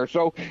visit there.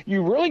 So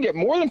you really get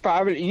more than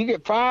 5. You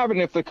get 5,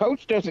 and if the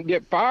coach doesn't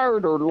get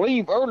fired or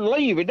leave,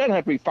 it doesn't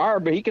have to be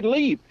fired, but he could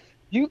leave.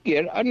 You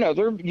get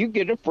another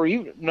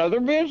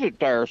visit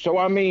there. So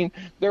I mean,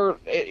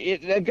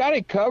 they've got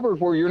it covered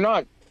where you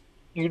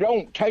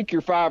don't take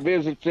your 5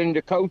 visits and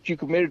the coach you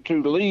committed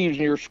to leaves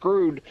and you're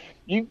screwed.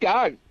 You've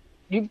got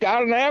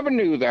an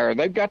avenue there.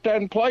 They've got that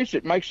in place.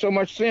 It makes so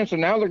much sense,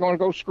 and now they're going to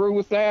go screw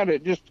with that.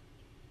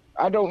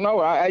 I don't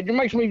know. It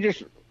makes me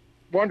just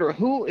wonder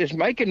who is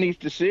making these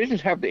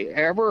decisions. Have they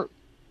ever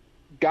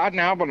gotten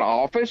out of an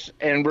office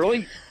and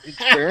really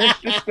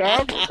experienced this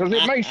stuff? Because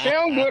it may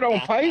sound good on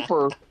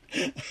paper,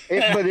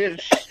 but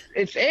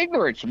it's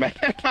ignorance, man.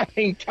 I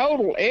mean,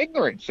 total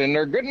ignorance, and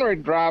they're getting ready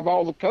to drive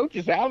all the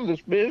coaches out of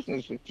this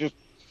business.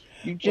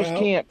 You just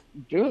can't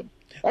do it.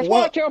 That's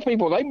why I tell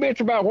people, they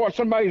bitch about what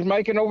somebody's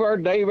making over there,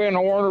 Dave Van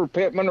Horn or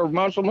Pittman or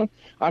Musselman.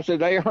 I said,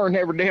 they earn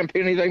every damn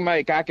penny they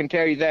make. I can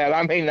tell you that.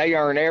 I mean, they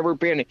earn every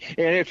penny,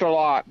 and it's a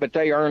lot, but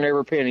they earn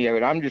every penny of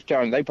it. I'm just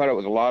telling you, they put up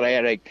with a lot of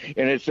headache,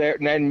 and it's there.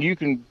 And then you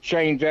can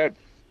change that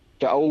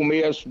to Ole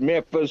Miss,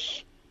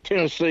 Memphis,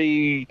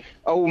 Tennessee,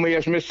 Ole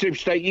Miss, Mississippi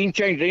State. You can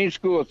change to any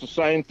school. It's the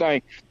same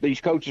thing.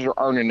 These coaches are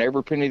earning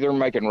every penny they're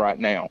making right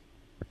now.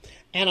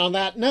 And on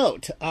that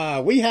note,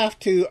 we have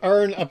to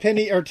earn a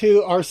penny or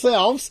two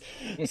ourselves.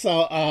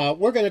 So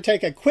we're going to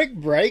take a quick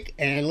break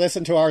and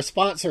listen to our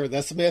sponsor,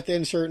 the Smith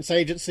Insurance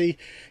Agency.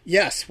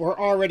 Yes, we're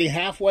already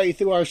halfway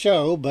through our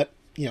show, but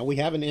we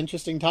have an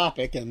interesting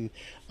topic, and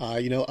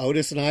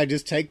Otis and I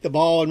just take the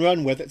ball and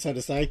run with it, so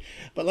to say.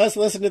 But let's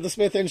listen to the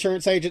Smith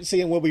Insurance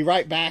Agency, and we'll be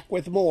right back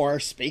with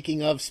more.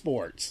 Speaking of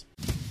sports.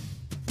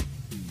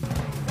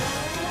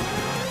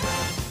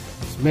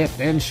 Smith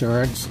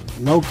Insurance,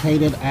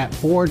 located at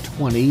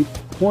 420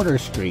 Porter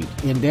Street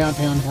in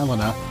downtown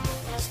Helena,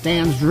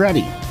 stands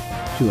ready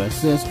to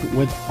assist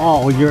with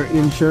all your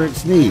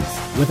insurance needs.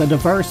 With a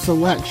diverse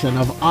selection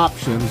of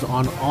options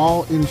on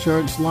all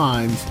insurance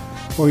lines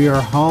for your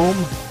home,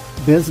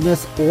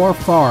 business, or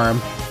farm,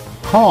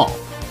 call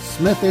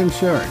Smith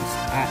Insurance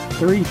at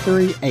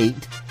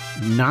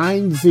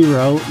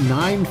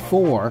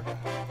 338-9094,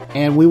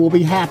 and we will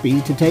be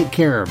happy to take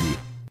care of you.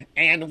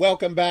 And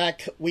welcome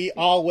back. We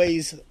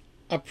always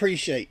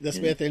appreciate the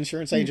Smith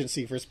Insurance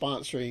Agency for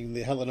sponsoring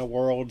the Helena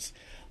World's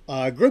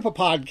group of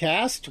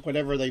podcasts,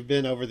 whatever they've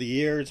been over the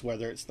years,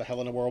 whether it's the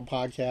Helena World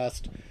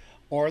podcast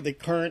or the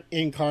current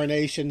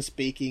incarnation,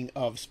 Speaking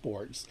of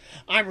Sports.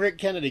 I'm Rick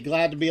Kennedy,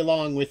 glad to be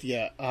along with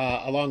you,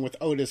 along with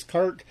Otis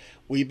Kirk.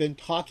 We've been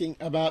talking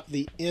about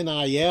the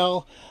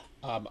NIL.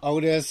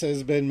 Otis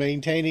has been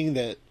maintaining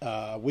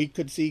that we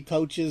could see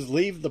coaches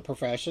leave the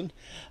profession.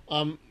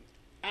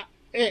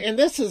 And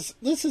this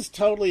is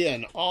totally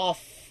an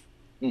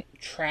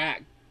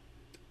off-track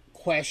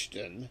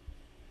question,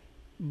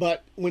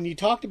 but when you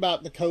talked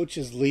about the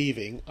coaches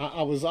leaving,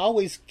 I was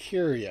always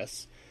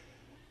curious.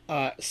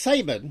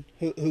 Saban,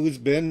 who's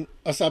been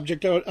a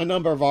subject of a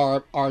number of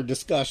our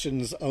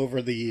discussions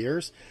over the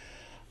years,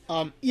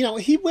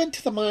 he went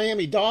to the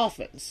Miami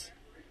Dolphins,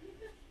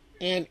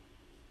 and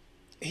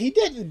he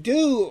didn't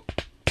do.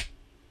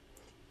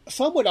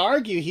 Some would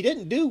argue he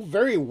didn't do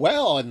very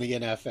well in the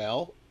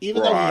NFL.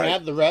 Even though he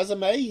had the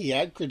resume, he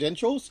had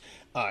credentials.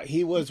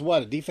 He was,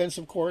 a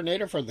defensive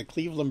coordinator for the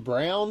Cleveland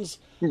Browns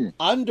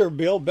under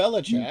Bill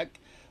Belichick.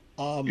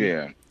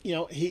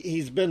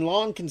 He's been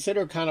long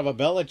considered kind of a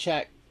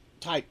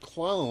Belichick-type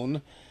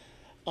clone.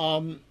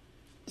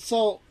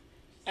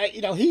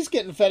 He's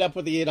getting fed up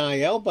with the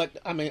NIL, but,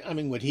 I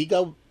mean, would he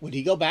go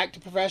back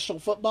to professional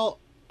football?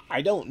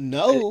 I don't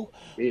know,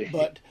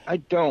 but... I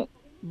don't.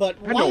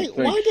 But why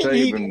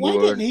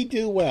didn't he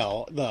do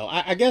well, though?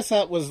 I guess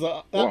that's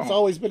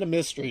always been a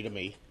mystery to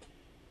me.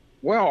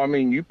 Well, I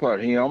mean, you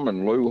put him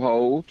and Lou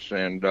Holtz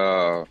and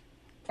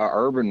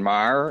Urban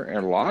Meyer,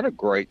 and a lot of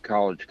great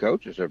college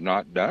coaches have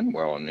not done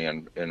well in the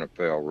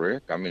NFL,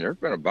 Rick. I mean, there's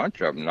been a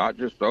bunch of them, not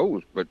just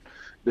those, but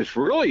there's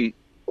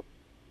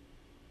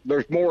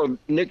more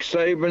Nick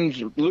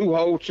Sabans, Lou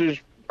Holtz's,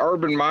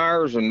 Urban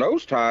Meyers, and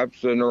those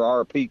types than there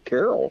are Pete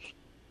Carroll's.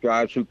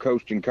 Guys who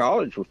coached in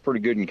college, was pretty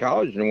good in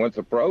college, and went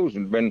to pros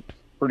and been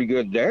pretty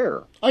good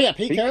there. Oh yeah,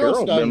 Pete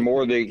Carroll's been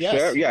more the exception.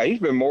 Yes. Yeah, he's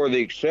been more the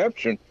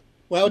exception.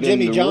 Well,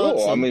 Jimmy Johnson.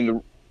 Rule. I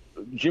mean,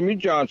 Jimmy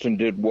Johnson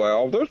did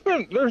well. There's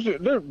been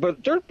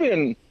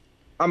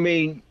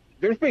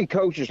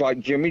coaches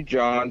like Jimmy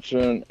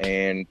Johnson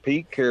and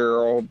Pete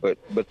Carroll, but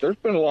there's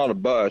been a lot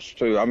of busts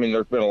too. I mean,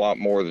 there's been a lot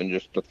more than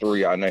just the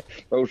three I named.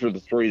 Those are the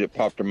three that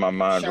popped in my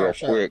mind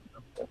quick.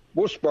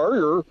 Well,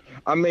 Spurrier,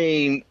 I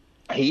mean,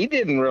 he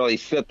didn't really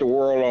set the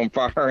world on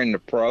fire in the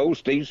pros.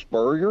 Steve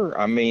Spurrier,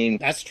 I mean,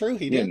 that's true.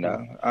 He didn't.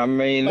 I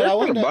mean,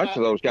 there's been a bunch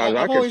of those guys.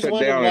 I've always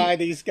wondered why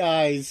these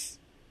guys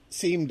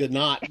seem to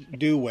not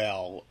do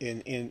well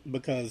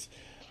because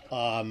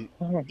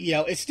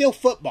it's still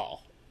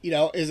football.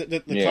 Is it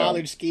that the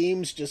college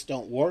schemes just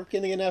don't work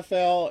in the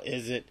NFL?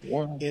 Is it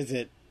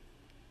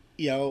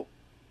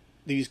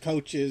these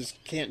coaches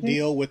can't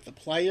deal with the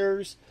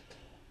players?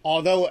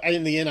 Although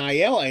in the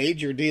NIL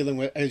age, you're dealing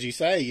with, as you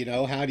say,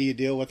 how do you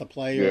deal with a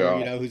player,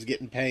 who's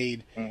getting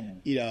paid, a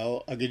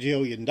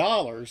gajillion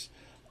dollars?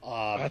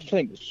 I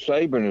think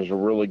Saban is a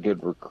really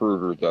good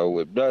recruiter, though.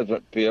 It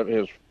doesn't fit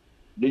his.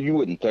 You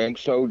wouldn't think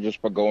so,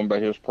 just by going by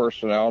his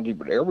personality.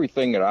 But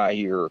everything that I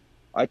hear,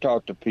 I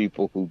talk to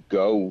people who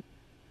go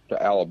to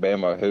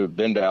Alabama, who've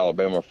been to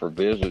Alabama for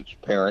visits,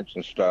 parents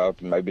and stuff,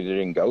 and maybe they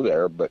didn't go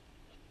there, but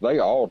they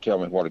all tell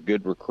me what a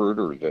good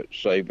recruiter that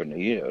Saban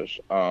is.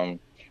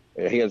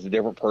 He has a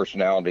different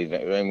personality.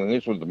 When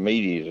he's with the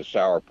media, he's a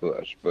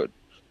sourpuss, but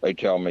they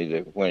tell me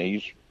that when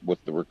he's with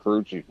the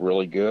recruits, he's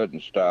really good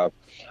and stuff.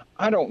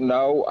 I don't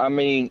know. I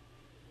mean,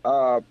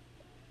 I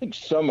think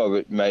some of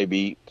it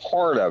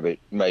part of it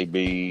may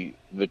be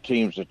the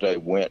teams that they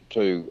went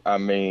to. I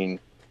mean,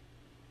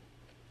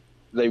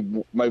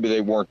 maybe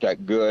they weren't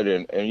that good,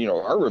 and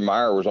Urban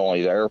Meyer was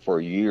only there for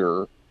a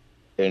year,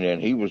 and then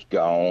he was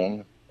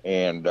gone,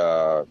 and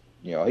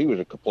he was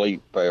a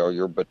complete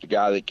failure, but the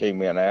guy that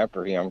came in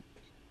after him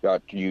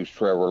got to use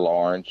Trevor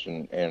Lawrence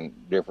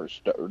and different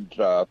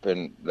stuff,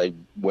 and they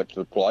went to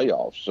the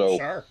playoffs. So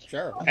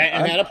sure.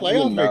 And had a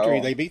playoff victory.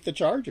 They beat the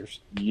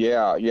Chargers.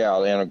 Yeah,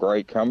 and a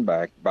great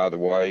comeback, by the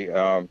way.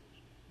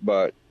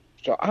 But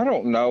so I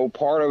don't know.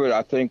 Part of it,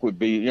 I think, would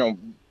be,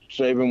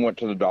 Saban went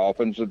to the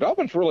Dolphins. The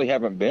Dolphins really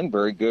haven't been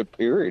very good,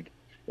 period,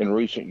 in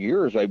recent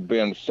years they've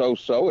been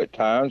so at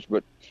times,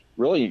 but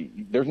really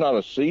there's not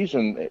a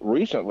season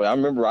recently. I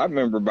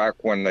remember back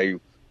when they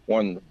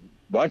won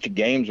a bunch of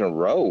games in a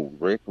row.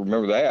 Rick,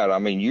 remember that? I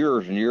mean,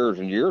 years and years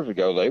and years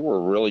ago, they were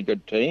a really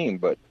good team,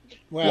 but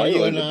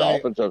lately the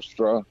Dolphins have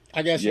strung.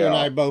 I guess you and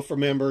I both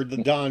remember the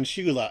Don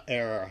Shula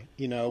era,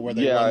 where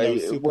they won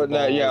those Super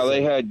Bowls.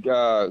 They had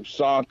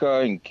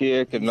Sonka and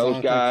Kick and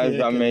those guys.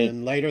 Kick,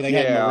 and later they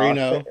had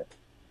Marino.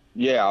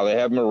 Yeah, they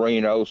had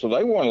Marino, so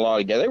they won a lot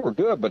of games. They were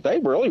good, but they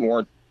really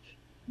weren't.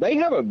 They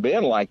haven't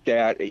been like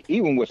that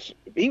even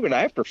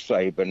after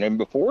Saban and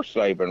before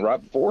Saban,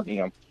 right before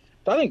him.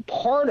 So I think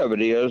part of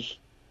it is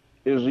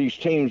these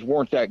teams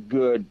weren't that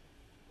good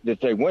that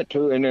they went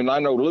to. And then I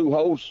know Lou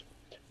Holtz,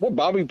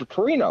 Bobby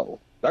Petrino.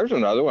 There's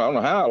another one. I don't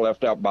know how I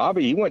left out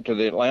Bobby. He went to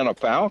the Atlanta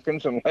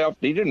Falcons and left.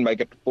 He didn't make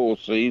it the full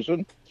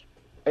season.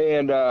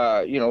 And,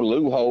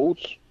 Lou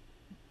Holtz,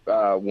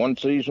 one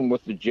season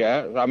with the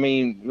Jets. I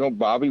mean,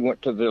 Bobby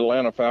went to the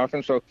Atlanta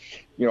Falcons. So,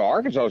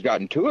 Arkansas has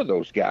gotten two of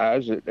those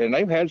guys, and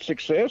they've had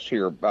success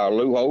here.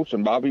 Lou Holtz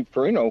and Bobby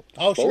Petrino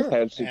both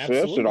had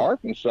success at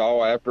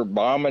Arkansas after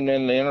bombing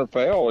in the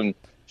NFL and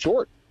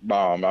short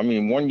bomb. I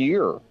mean, 1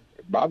 year.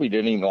 Bobby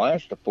didn't even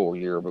last a full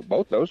year, but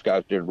both those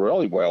guys did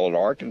really well at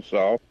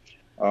Arkansas.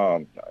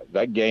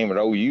 That game at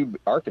OU,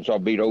 Arkansas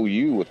beat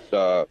OU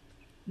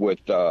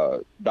with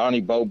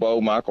Donnie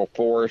Bobo, Michael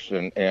Forrest,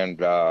 and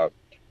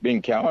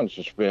Ben Cowan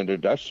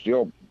suspended. That's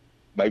still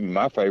maybe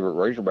my favorite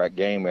Razorback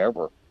game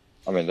ever.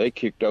 I mean, they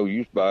kicked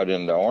OU's butt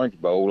in the Orange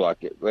Bowl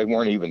they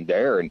weren't even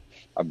there, and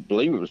I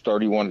believe it was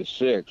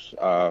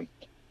 31-6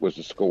 was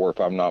the score,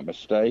 if I'm not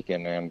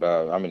mistaken. And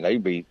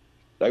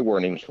they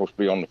weren't even supposed to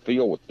be on the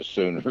field with the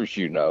Sooners,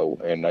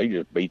 and they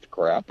just beat the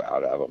crap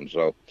out of them.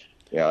 So,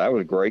 yeah, that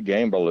was a great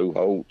game by Lou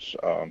Holtz.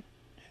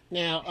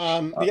 Now,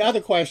 the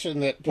other question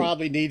that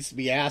probably needs to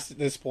be asked at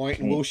this point,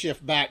 and we'll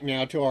shift back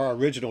now to our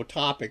original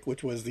topic,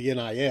 which was the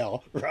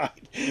NIL,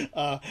 right?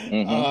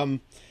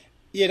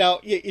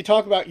 You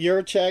talk about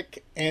Yurchek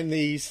and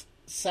these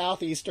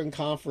Southeastern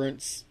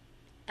Conference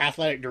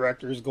athletic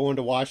directors going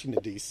to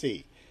Washington,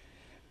 D.C.,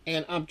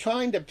 and I'm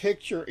trying to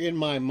picture in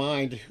my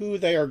mind who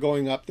they are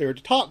going up there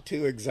to talk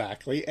to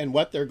exactly and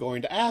what they're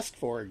going to ask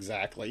for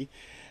exactly.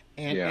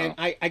 And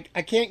I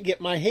can't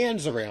get my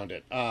hands around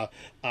it.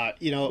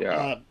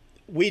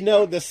 We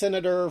know the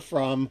senator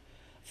from,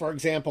 for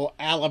example,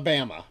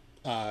 Alabama,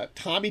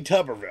 Tommy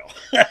Tuberville,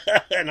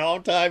 an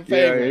all-time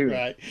favorite,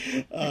 right?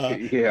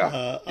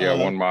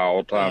 One of my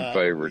all-time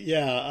favorites. He's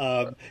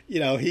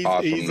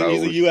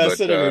a U.S.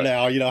 senator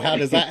now. How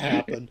does that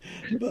happen?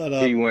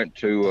 But he went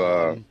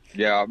to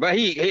but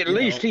he at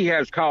least he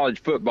has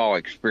college football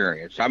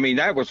experience. I mean,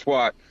 that was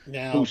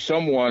who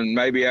someone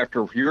maybe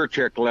after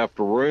Yurchek left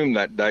the room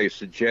that day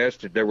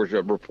suggested. There was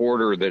a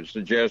reporter that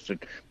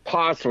suggested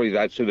possibly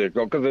that's who they're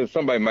going, because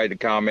somebody made a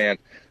comment.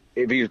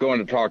 If he was going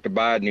to talk to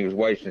Biden, he was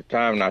wasting his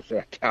time. And I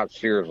said, I doubt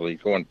seriously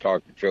he's going to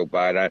talk to Joe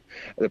Biden,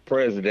 the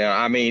president.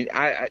 I mean,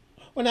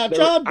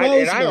 John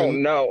Bozeman. I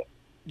don't know.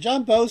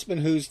 John Bozeman,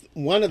 who's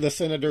one of the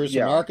senators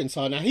in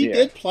Arkansas, now he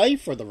did play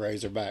for the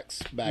Razorbacks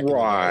back in the day.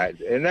 Right,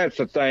 and that's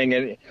the thing.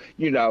 And,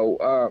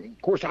 of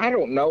course, I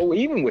don't know,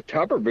 even with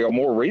Tuberville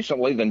more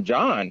recently than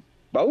John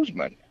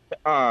Bozeman.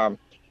 John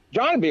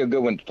would be a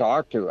good one to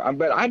talk to.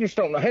 But I just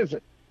don't know.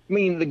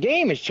 The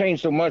game has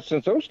changed so much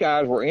since those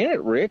guys were in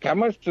it, Rick. How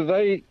much do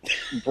they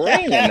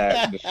bring in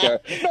that discussion?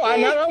 No, I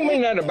don't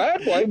mean that in a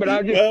bad way, but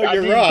I just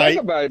think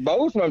about it.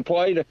 Bozeman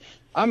played,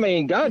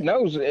 God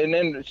knows. And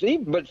then,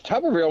 but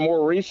Tuberville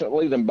more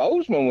recently than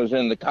Bozeman was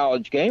in the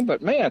college game.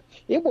 But, man,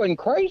 it wasn't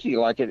crazy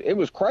like it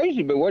was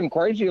crazy, but it wasn't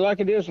crazy like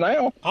it is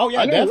now. Oh,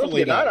 yeah,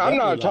 definitely. I'm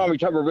not a Tommy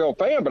Tuberville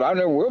fan, but I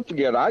never will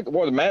forget.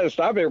 One of the maddest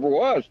I've ever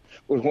was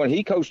when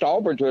he coached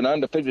Auburn to an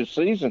undefeated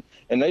season,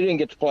 and they didn't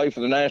get to play for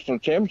the national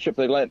championship.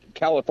 They let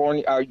they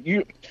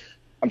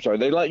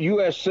let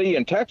USC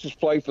and Texas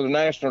play for the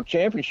national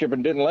championship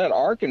and didn't let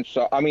Auburn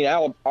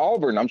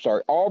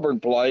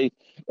play.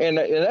 And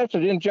that's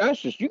an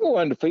injustice. You go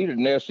undefeated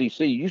in the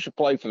SEC, you should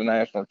play for the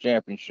national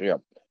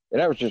championship.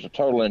 And that was just a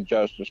total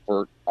injustice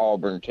for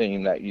Auburn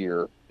team that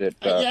year.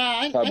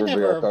 I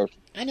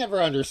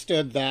never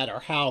understood that or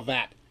how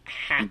that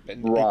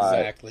happened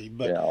exactly.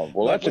 But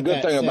that's a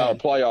good thing about a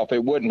playoff.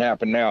 It wouldn't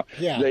happen now.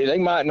 Yeah. They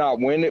might not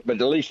win it,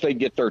 but at least they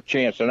get their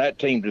chance, and that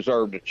team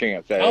deserved a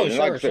chance.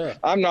 Sure.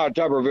 I'm not a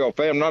Tuberville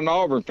fan. I'm not an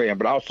Auburn fan,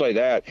 but I'll say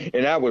that.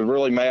 And I was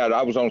really mad.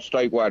 I was on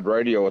statewide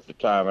radio at the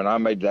time, and I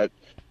made that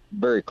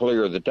very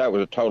clear that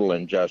was a total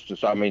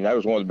injustice. I mean, that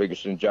was one of the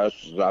biggest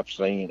injustices I've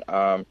seen.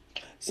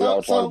 We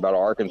all talk about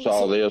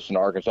Arkansas this and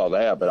Arkansas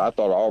that, but I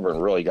thought Auburn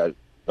really got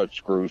put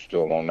screws to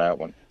them on that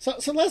one.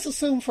 So let's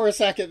assume for a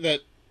second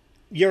that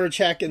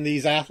Yurchek and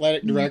these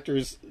athletic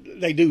directors,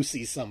 they do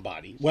see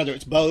somebody, whether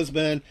it's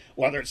Bozeman,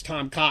 whether it's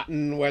Tom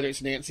Cotton, whether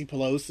it's Nancy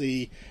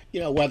Pelosi,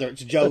 whether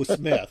it's Joe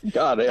Smith.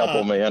 God help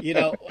them, man.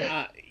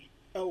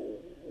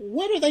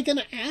 what are they going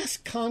to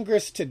ask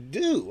Congress to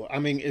do? I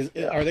mean,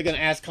 are they going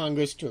to ask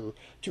Congress to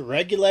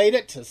regulate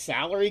it, to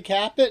salary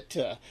cap it,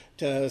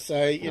 to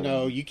say,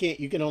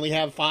 you can only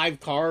have 5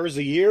 cars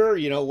a year?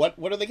 What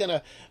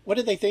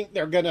do they think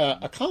they're going to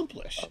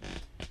accomplish?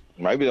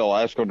 Maybe they'll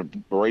ask them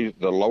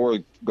to lower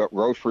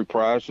grocery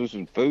prices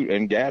and food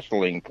and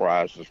gasoline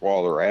prices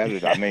while they're at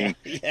it. I mean,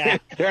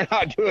 they're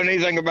not doing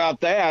anything about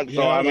that.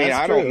 So,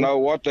 I don't know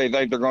what they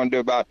think they're going to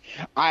do about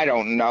it. I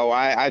don't know.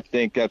 I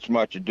think that's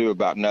much ado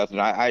about nothing.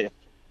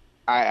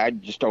 I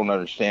just don't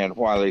understand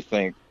why they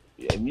think.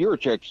 And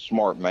Yurichek's a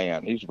smart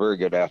man. He's a very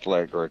good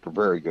athletic director,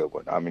 very good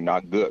one. I mean,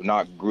 not good,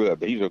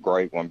 but he's a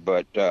great one.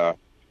 But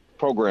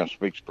program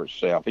speaks for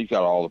itself. He's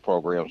got all the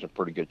programs in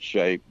pretty good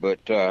shape. But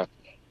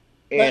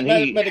again,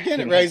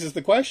 it raises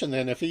the question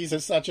then, if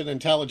he's such an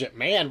intelligent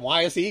man,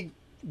 why is he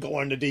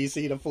going to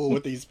D.C. to fool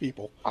with these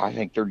people? I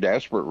think they're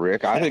desperate,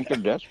 Rick. I think they're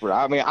desperate.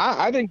 I mean,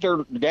 I think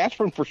they're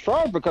gasping for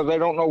straws because they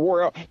don't know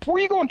where else. Where are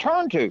you going to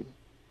turn to?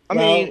 I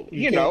mean,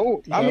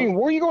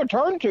 where are you going to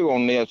turn to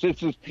on this?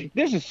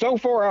 This is so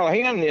far out of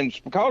hand, and it's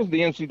because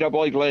the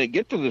NCAA let it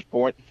get to this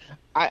point.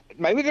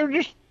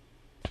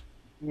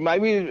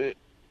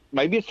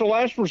 Maybe it's the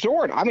last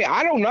resort. I mean,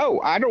 I don't know.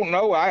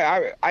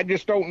 I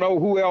just don't know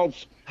who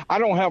else. I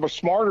don't have a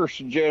smarter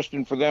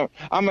suggestion for them.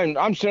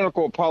 I'm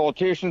cynical of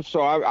politicians,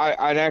 so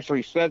I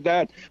actually said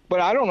that. But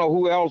I don't know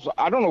who else.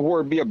 I don't know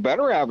where would be a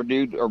better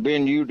avenue or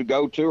venue to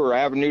go to or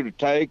avenue to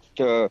take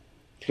to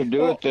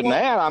do it than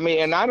that. I mean,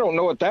 and I don't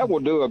know what that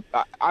will do.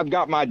 I've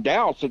got my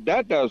doubts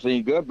that does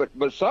any good,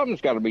 but something's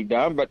got to be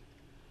done. But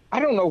I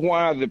don't know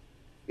why the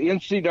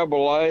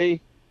NCAA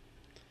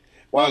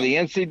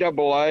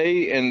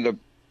and the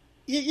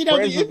the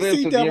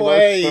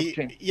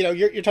NCAA,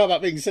 you're talking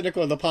about being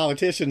cynical of the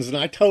politicians, and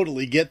I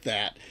totally get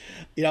that.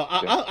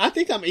 I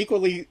think I'm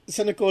equally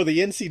cynical of the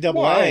NCAA.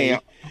 Well, I am.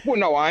 Well,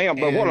 no, I am.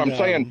 But what I'm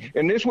saying,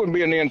 and this wouldn't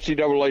be an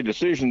NCAA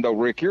decision, though,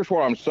 Rick. Here's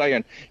what I'm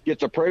saying: get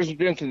the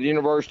presidents of the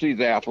university,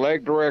 the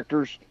athletic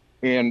directors,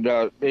 and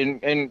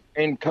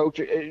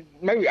coach.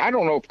 Maybe I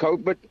don't know if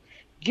coach, but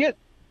get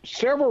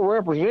several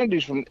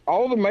representatives from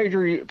all the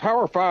major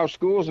Power 5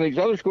 schools and these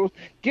other schools.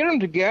 Get them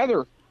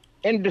together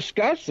and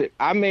discuss it.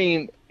 I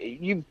mean,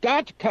 it's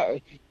got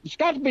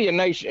to be a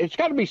nation. It's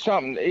got to be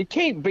something. It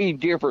can't be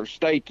different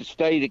state to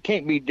state. It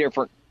can't be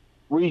different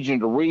region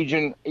to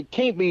region. It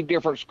can't be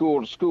different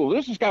school to school.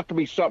 This has got to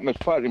be something that's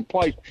put in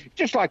place,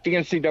 just like the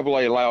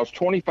NCAA allows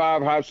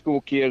 25 high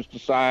school kids to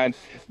sign.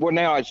 Well,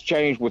 now it's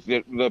changed with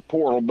the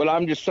portal, but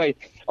I'm just saying,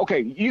 okay,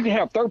 you can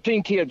have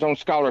 13 kids on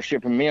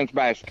scholarship in men's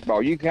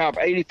basketball. You can have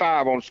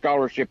 85 on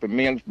scholarship in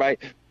men's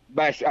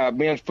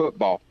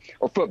football,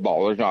 or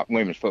football. There's not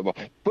women's football.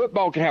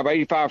 Football can have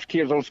 85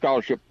 kids on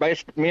scholarship.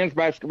 Men's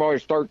basketball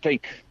is 13.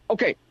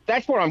 Okay,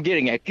 that's what I'm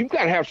getting at. You've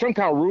got to have some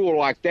kind of rule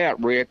like that,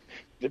 Rick,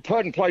 that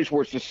put in place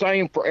where it's the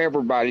same for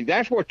everybody.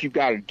 That's what you've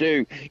got to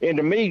do. And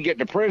to me, get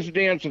the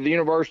presidents of the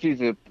universities,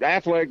 the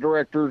athletic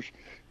directors,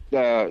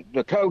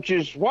 the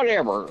coaches,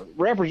 whatever,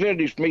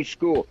 representatives from each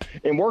school,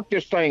 and work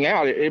this thing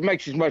out. It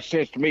makes as much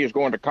sense to me as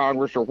going to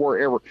Congress or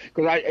wherever.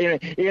 Because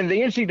and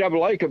the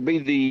NCAA could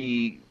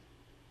be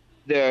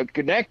the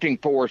connecting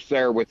force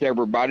there with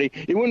everybody.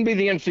 It wouldn't be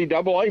the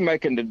NCAA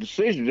making the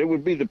decisions. It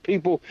would be the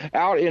people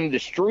out in the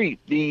street,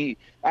 the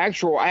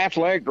actual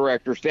athletic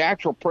directors, the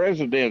actual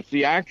presidents,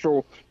 the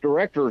actual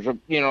directors of,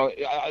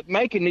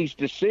 making these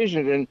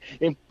decisions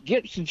and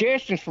get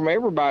suggestions from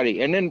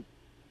everybody and then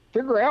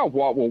figure out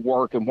what will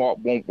work and what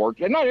won't work.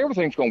 And not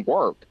everything's going to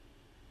work,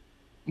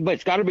 but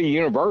it's got to be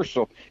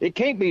universal. It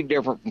can't be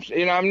different.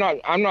 And I'm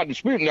not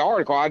disputing the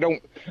article. I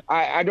don't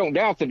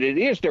doubt that it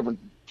is different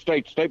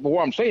state to state, but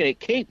what I'm saying, it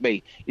can't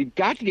be. You've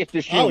got to get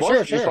this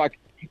universal. Sure. It's like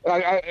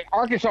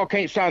Arkansas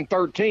can't sign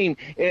 13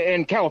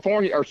 and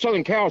California or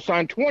Southern Cal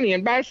sign 20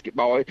 in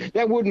basketball.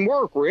 That wouldn't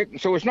work,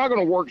 Rick. So it's not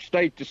going to work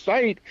state to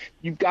state.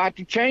 You've got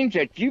to change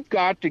that. You've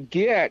got to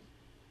get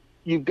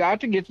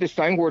this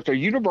thing where it's a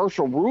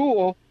universal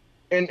rule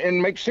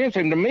and makes sense.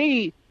 And to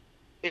me,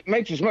 it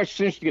makes as much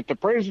sense to get the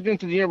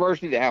presidents of the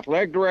university, the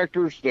athletic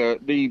directors,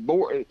 the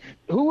board,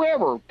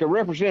 whoever to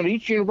represent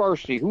each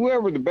university,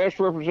 whoever the best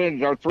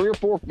representatives are, 3 or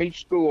 4 from each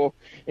school,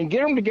 and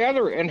get them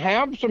together and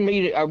have some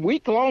meeting a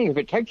week long. If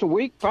it takes a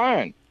week,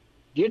 fine.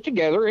 Get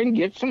together and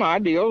get some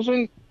ideas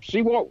and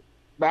see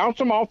bounce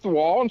them off the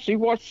wall and see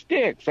what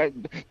sticks.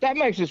 That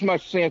makes as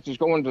much sense as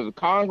going to the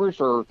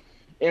Congress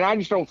and I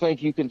just don't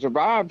think you can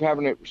survive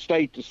having it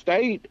state to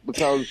state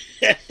because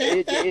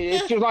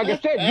it's just like I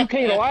said, you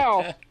can't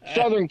allow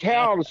Southern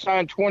Cal to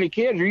sign 20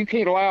 kids, or you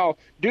can't allow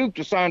Duke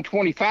to sign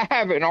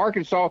 25 in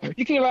Arkansas.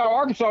 You can't allow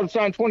Arkansas to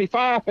sign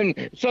 25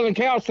 and Southern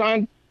Cal to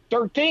sign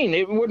 13.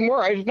 It wouldn't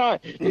work.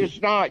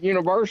 It's not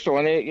universal,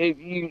 and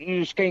you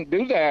just can't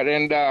do that.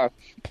 And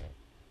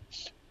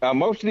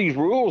most of these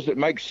rules that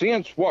make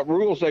sense, what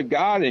rules they've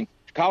got in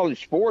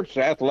college sports,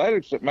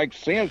 athletics that make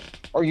sense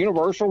are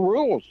universal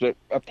rules that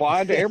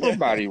apply to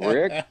everybody,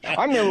 Rick.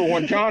 I remember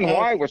when John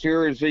White was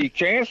here as the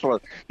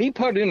chancellor, he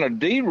put in a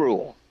D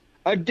rule.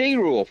 a D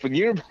rule for the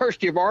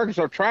University of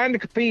Arkansas trying to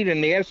compete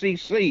in the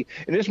SEC.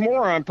 And this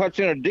moron puts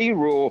in a D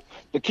rule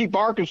to keep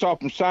Arkansas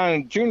from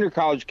signing junior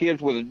college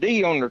kids with a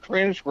D on their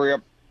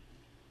transcript.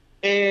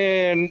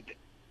 And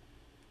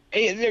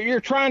you're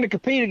trying to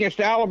compete against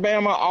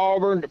Alabama,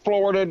 Auburn,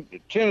 Florida,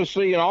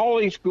 Tennessee, and all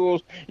these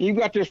schools. And you've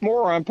got this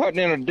moron putting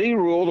in a D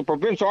rule that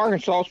prevents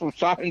Arkansas from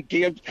signing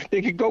kids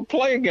that could go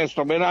play against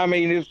them. And I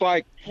mean, it's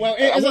like, well,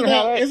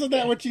 isn't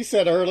that what you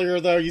said earlier?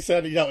 Though you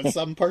said it's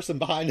some person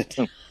behind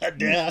a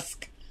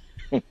desk.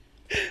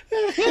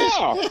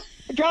 Yeah,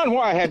 John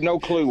White had no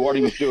clue what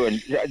he was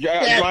doing.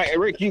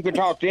 Rick, you could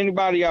talk to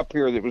anybody up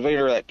here that was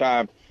there at that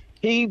time.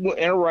 He went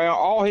around.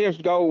 All his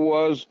goal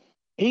was.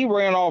 He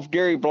ran off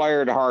Gary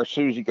Blair to hire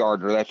Susie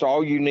Gardner. That's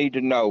all you need to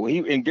know.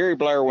 And Gary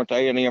Blair went to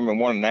A&M and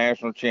won a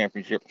national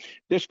championship.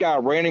 This guy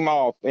ran him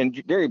off,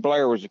 and Gary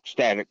Blair was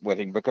ecstatic with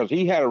him because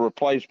he had a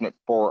replacement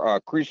for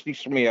Christy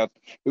Smith,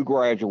 who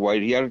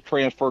graduated. He had a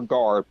transfer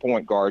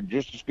point guard,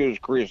 just as good as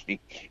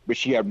Christy, but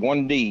she had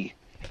 1D,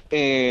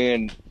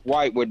 and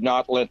White would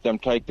not let them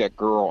take that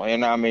girl.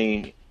 And, I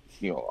mean,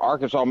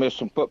 Arkansas missed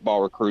some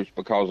football recruits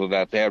because of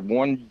that. They had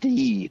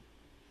 1D.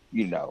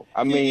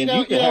 I mean,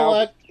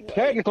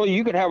 technically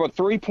you could have a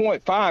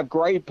 3.5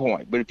 grade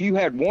point, but if you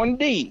had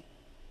 1D,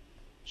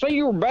 say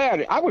you were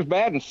bad. I was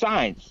bad in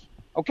science.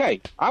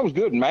 Okay, I was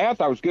good in math,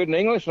 I was good in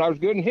English, and I was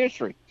good in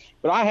history.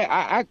 But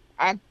I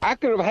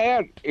could have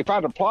had, if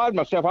I'd applied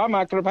myself, I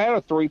might could have had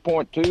a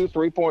 3.2,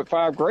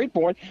 3.5 grade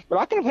point, but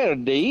I could have had a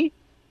D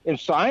in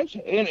science,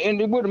 and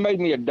it would have made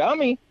me a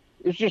dummy.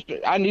 It's just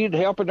I needed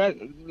help in that.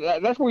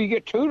 That's where you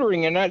get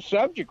tutoring in that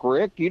subject,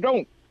 Rick. You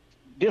don't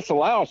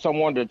disallow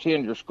someone to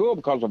attend your school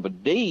because of a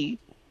D.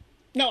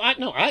 No,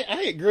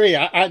 I agree.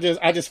 I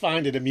just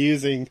find it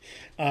amusing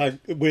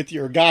with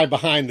your guy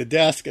behind the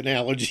desk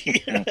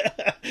analogy. That's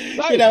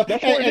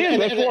what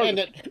it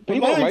is.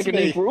 People are making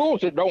these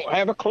rules that don't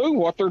have a clue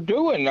what they're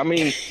doing. I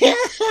mean,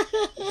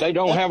 they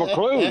don't have a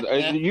clue.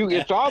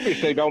 It's obvious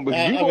they don't.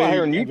 But you go out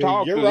here and you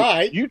talk. You're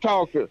right. You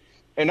talk to,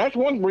 and that's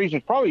one reason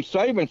probably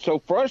Saban's so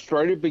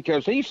frustrated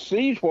because he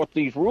sees what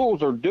these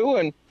rules are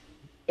doing.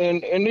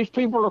 And these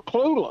people are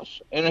clueless.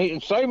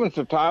 And Saban's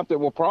the type that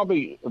will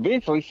probably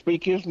eventually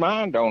speak his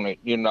mind on it,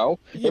 And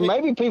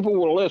maybe people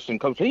will listen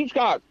because he's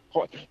got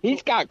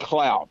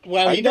clout.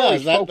 Well, he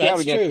does. Spoke that's out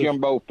against true.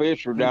 Jimbo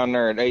Fisher down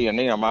there at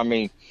A&M. I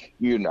mean,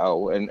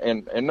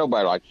 and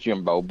nobody likes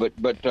Jimbo, but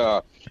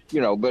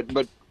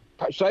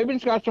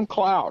Saban's got some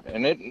clout,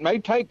 and it may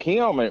take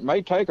him, and it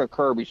may take a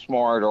Kirby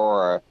Smart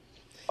or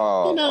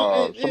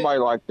somebody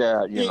like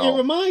that. It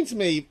reminds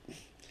me.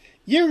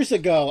 Years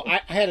ago,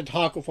 I had a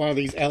talk with one of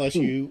these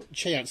LSU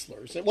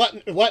chancellors. It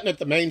wasn't at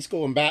the main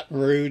school in Baton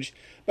Rouge,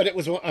 but it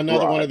was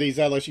another one of these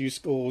LSU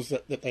schools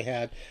that they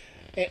had.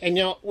 And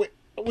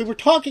we were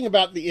talking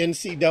about the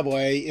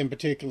NCAA in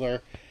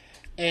particular,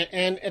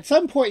 and at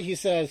some point he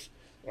says,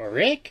 well,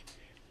 Rick,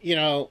 we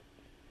are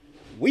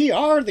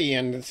the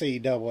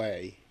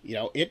NCAA.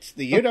 It's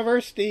the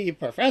university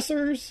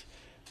professors,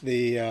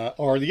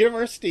 or the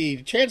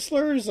university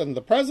chancellors and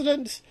the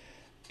presidents,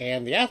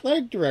 and the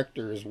athletic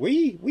directors.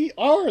 We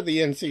are the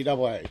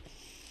NCAA.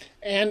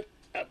 And,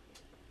 I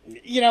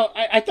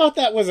thought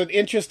that was an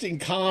interesting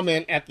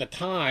comment at the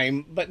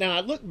time, but now I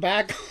look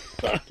back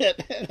on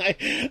it,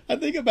 and I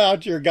think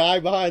about your guy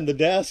behind the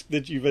desk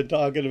that you've been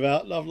talking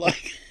about, and I'm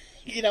like,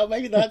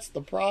 maybe that's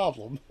the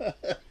problem.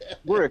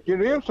 Rick,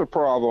 it is a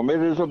problem.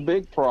 It is a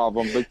big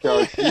problem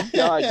because you've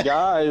got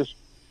guys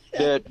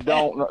that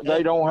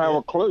don't have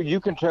a clue. You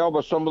can tell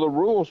by some of the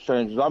rules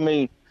changes. I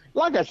mean,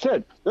 like I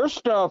said, there's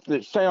stuff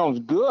that sounds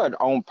good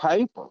on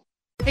paper.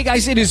 Hey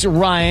guys, it is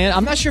Ryan.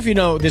 I'm not sure if you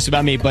know this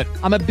about me, but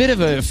I'm a bit of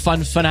a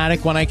fun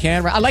fanatic when I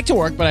can. I like to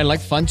work, but I like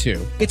fun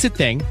too. It's a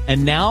thing.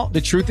 And now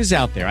the truth is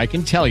out there. I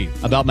can tell you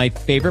about my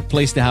favorite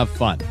place to have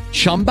fun.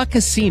 Chumba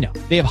Casino.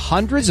 They have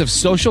hundreds of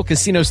social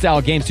casino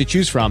style games to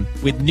choose from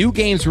with new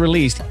games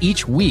released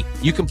each week.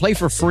 You can play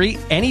for free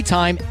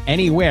anytime,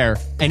 anywhere.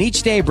 And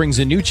each day brings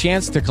a new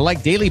chance to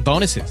collect daily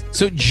bonuses.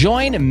 So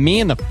join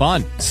me in the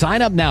fun.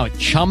 Sign up now at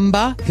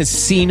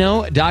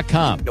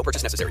ChumbaCasino.com. No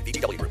purchase necessary.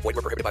 VGW. Void where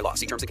prohibited by law.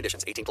 See terms and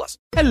conditions. 18+.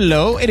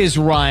 Hello, it is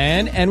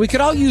Ryan, and we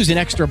could all use an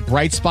extra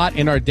bright spot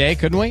in our day,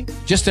 couldn't we?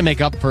 Just to make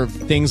up for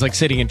things like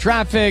sitting in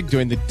traffic,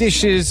 doing the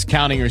dishes,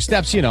 counting your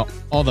steps,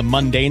 all the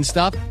mundane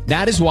stuff.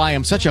 That is why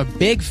I'm such a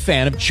big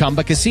fan of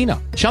Chumba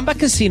Casino. Chumba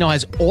Casino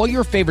has all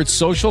your favorite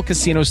social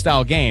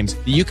casino-style games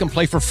that you can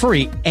play for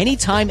free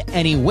anytime,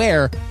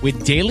 anywhere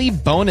with daily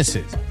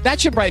bonuses. That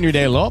should brighten your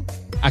day a little.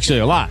 Actually,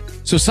 a lot.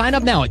 So sign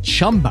up now at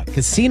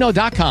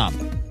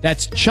ChumbaCasino.com.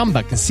 That's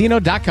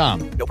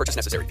ChumbaCasino.com. No purchase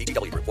necessary.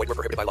 VGW. Void where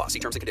prohibited by law. See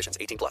terms and conditions.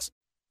 18+.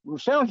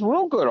 It sounds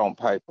real good on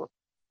paper,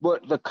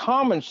 but the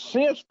common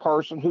sense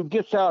person who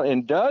gets out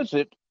and does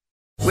it.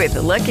 With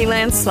the Lucky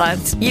Land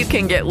Slots, you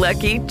can get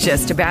lucky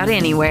just about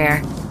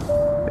anywhere.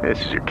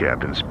 This is your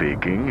captain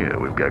speaking.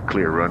 We've got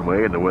clear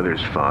runway and the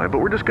weather's fine, but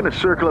we're just going to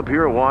circle up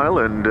here a while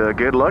and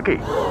get lucky.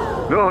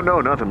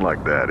 No, nothing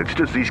like that. It's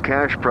just these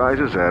cash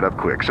prizes add up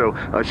quick. So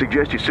I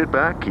suggest you sit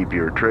back, keep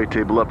your tray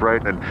table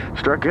upright, and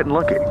start getting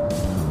lucky.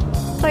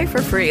 Play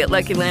for free at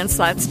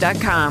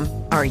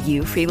LuckyLandSlots.com. Are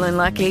you feeling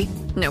lucky?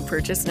 No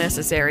purchase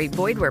necessary.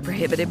 Void where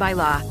prohibited by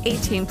law.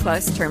 18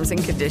 plus terms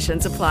and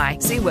conditions apply.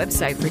 See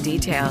website for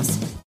details.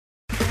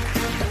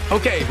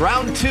 Okay,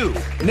 round two.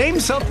 Name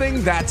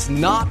something that's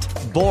not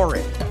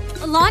boring.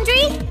 A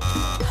laundry?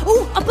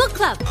 Ooh, a book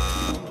club.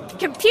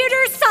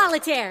 Computer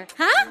solitaire,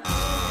 huh?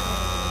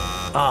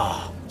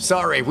 Ah,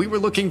 sorry, we were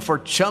looking for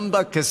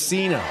Chumba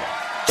Casino.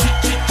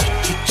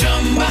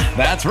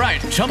 That's right,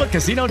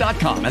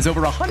 ChumbaCasino.com has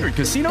over 100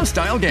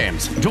 casino-style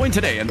games. Join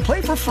today and play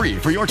for free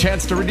for your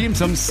chance to redeem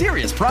some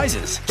serious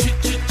prizes.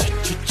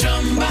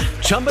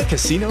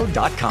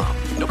 ChumbaCasino.com.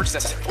 No purchase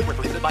necessary. Void where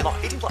prohibited by law.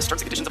 18 plus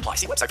terms and conditions apply.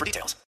 See website for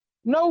details.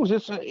 knows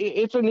it's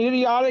an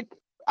idiotic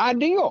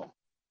ideal.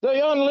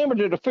 The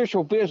unlimited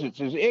official visits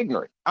is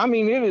ignorant. I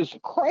mean, it is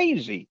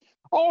crazy.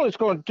 All it's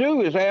going to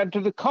do is add to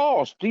the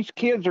cost. These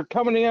kids are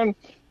coming in.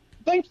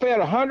 They fed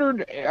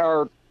 100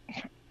 or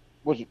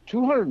was it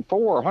 204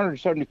 or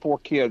 174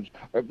 kids?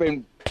 I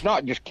mean,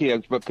 not just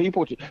kids, but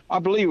people. I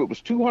believe it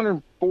was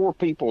 204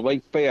 people they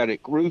fed at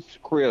Ruth's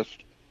Chris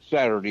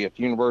Saturday at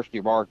the University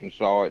of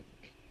Arkansas at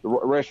the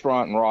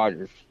restaurant in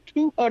Rogers.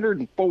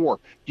 204.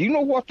 Do you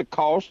know what the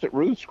cost at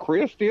Ruth's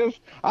Chris is?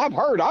 I've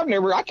heard. I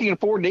can't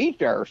afford to eat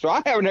there, so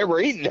I haven't ever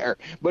eaten there.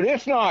 But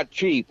it's not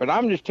cheap. And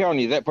I'm just telling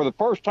you that for the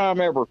first time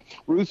ever,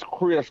 Ruth's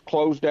Chris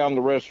closed down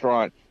the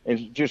restaurant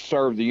and just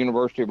served the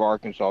University of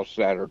Arkansas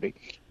Saturday.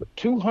 But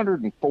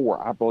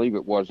 204, I believe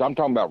it was. I'm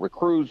talking about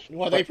recruits.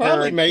 Well, they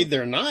probably made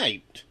their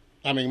night.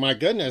 I mean, my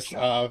goodness.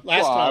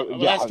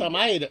 Last time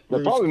I ate at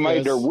they probably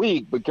made their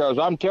week, because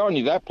I'm telling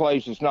you, that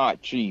place is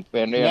not cheap.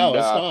 And no,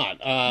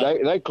 it's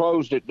not. They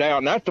closed it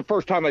down. That's the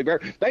first time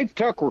they've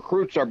took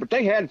recruits there, but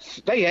they had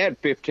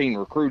 15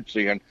 recruits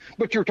in.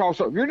 But you're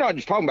not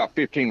just talking about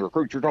 15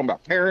 recruits. You're talking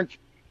about parents,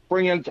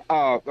 friends,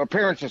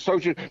 parents,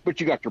 associates, but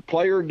you got your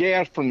player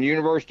guests from the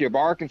University of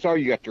Arkansas,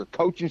 you got your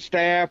coaching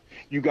staff,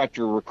 you got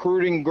your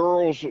recruiting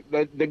girls,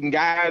 the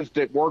guys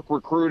that work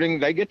recruiting,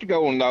 they get to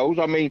go on those.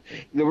 I mean,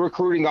 the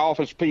recruiting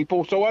office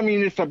people. So, I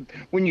mean,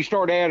 when you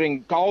start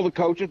adding all the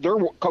coaches, their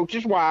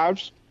coaches'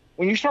 wives,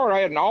 when you start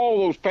adding all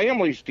those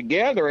families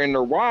together and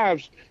their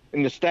wives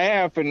and the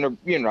staff and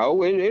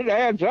it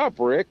adds up,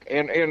 Rick.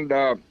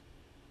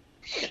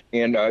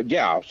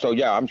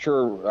 I'm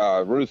sure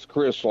Ruth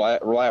Chris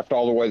laughed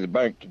all the way to the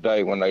bank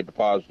today when they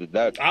deposited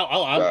that.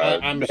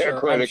 I'm sure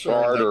credit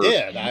card or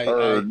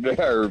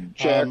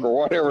check or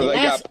whatever they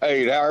got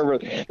paid. However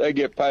they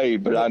get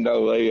paid, but I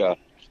know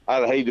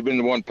I'd hate to have been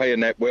the one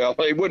paying that. Well,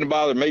 it wouldn't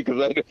bother me,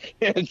 because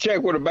the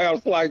check would have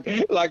bounced like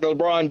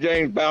LeBron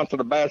James bouncing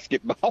a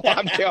basketball.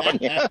 I'm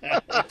telling you,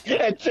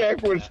 that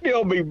check would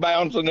still be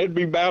bouncing. It'd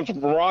be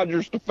bouncing from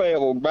Rogers to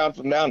Fayetteville,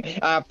 bouncing down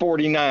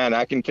I-49.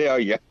 I can tell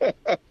you.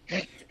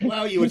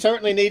 Well, you would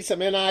certainly need some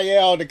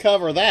NIL to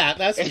cover that.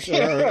 That's for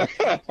sure. Or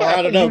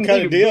I don't know,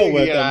 cut a deal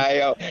with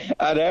them.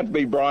 I'd have to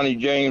be Bronny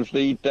James to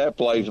eat that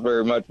place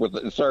very much with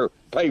it, sir.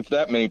 Pay for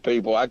that many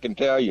people, I can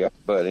tell you.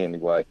 But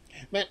anyway.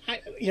 Man,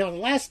 the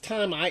last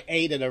time I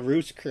ate at a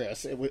Ruth's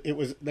Chris, it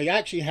was they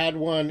actually had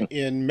one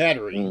in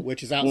Metairie,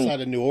 which is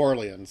outside of New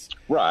Orleans.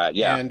 Right.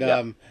 Yeah. And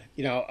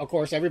of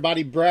course,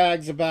 everybody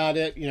brags about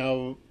it.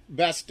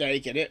 Best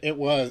steak, and it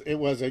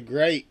was a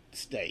great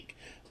steak.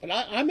 But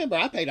I remember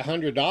I paid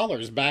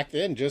 $100 back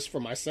then just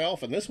for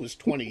myself, and this was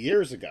 20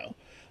 years ago.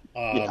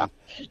 I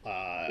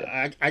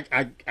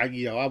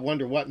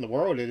wonder what in the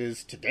world it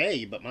is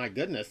today, but my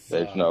goodness.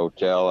 There's no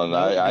telling.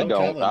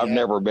 I've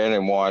never been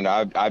in one.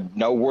 I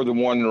know where the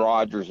one in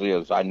Rogers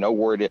is. I know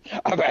where it is.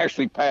 I've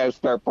actually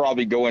passed there,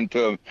 probably going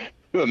to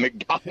a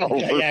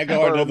McDonald's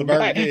going to the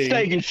Burger King.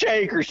 Steak and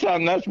Shake or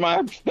something. That's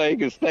my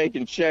steak, a Steak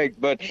and Shake.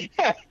 But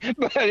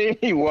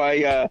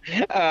anyway,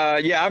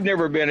 I've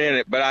never been in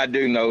it, but I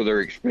do know they're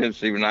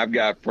expensive, and I've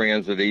got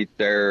friends that eat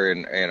there,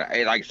 and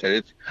like I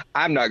said,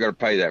 I'm not going to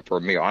pay that for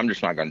a meal. I'm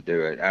just not going to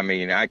do it. I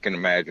mean, I can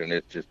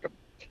imagine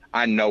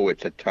I know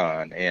it's a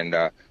ton, and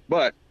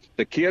but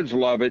the kids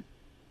love it.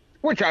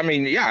 Which, I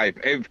mean,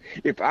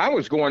 if I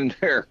was going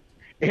there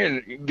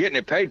and getting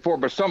it paid for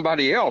by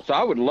somebody else,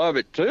 I would love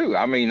it too.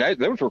 I mean,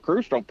 those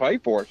recruits don't pay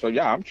for it, so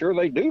I'm sure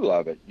they do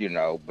love it,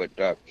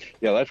 But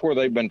that's where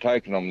they've been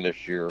taking them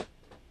this year.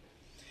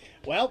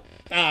 Well,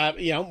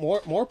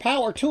 more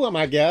power to them,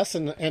 I guess.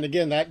 And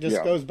again, that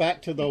just goes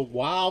back to the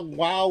wild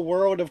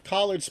world of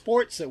college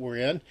sports that we're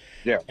in.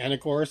 Yeah. And of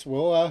course,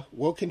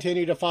 we'll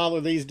continue to follow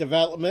these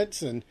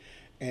developments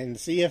and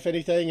see if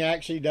anything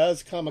actually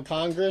does come of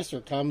Congress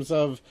or comes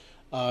of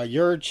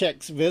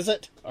Yurchek's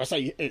visit. Or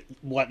say it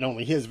wasn't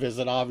only his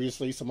visit,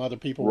 obviously some other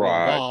people were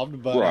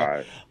involved,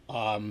 but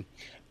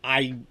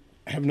I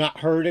have not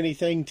heard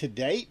anything to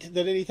date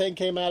that anything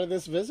came out of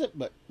this visit,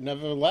 but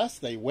nevertheless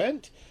they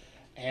went,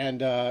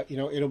 and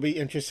it'll be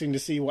interesting to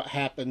see what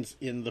happens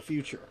in the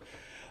future.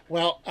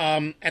 Well,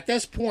 at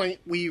this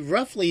point we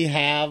roughly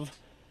have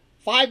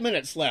 5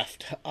 minutes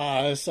left.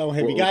 So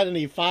have you got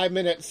any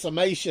 5-minute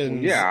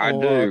summations? Yeah, I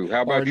do.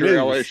 How about your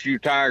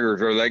LSU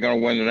Tigers? Are they going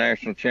to win the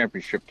national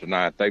championship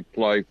tonight? They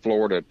play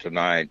Florida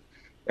tonight.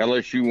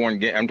 LSU won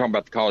game. I'm talking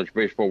about the College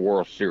Baseball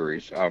World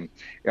Series.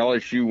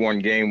 LSU won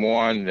game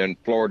one, then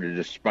Florida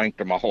just spanked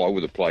them all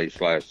over the place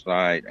last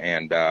night,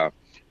 and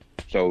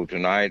so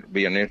tonight will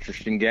be an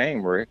interesting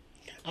game, Rick.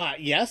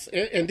 Yes,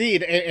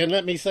 indeed. And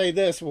let me say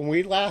this: when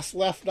we last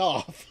left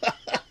off,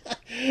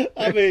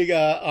 I mean,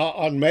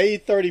 on May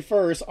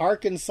 31st,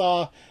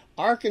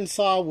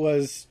 Arkansas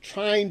was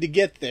trying to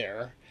get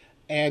there,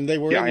 and they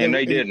were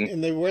they didn't.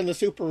 And they were in the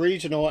Super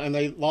Regional, and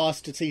they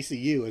lost to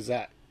TCU. Is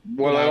that?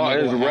 Well,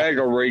 it was a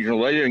regular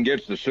regional. They didn't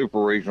get to the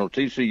Super Regional.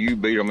 TCU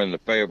beat them in the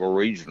Fayetteville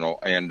Regional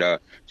and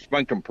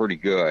spanked them pretty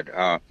good.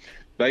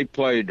 They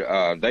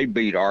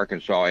beat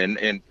Arkansas.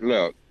 And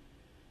look,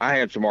 I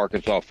had some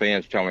Arkansas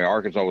fans tell me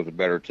Arkansas was a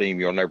better team.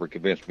 You'll never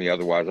convince me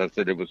otherwise. I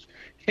said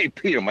he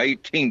beat them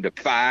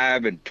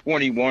 18-5 and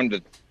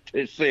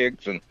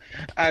 21-6. And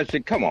I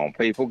said, come on,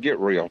 people, get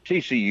real.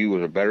 TCU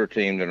was a better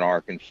team than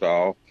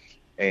Arkansas.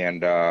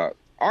 And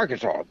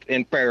Arkansas,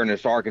 in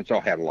fairness, Arkansas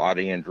had a lot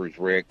of injuries,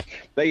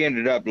 Rick. They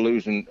ended up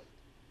losing.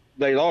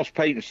 They lost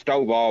Peyton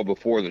Stovall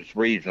before the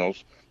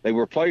regionals. They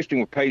replaced him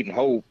with Peyton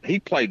Hope. He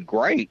played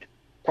great,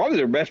 probably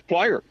their best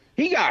player.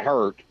 He got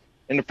hurt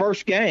in the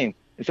first game.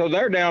 And so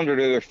they're down to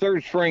their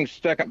third-string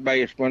second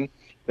baseman.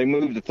 They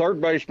moved the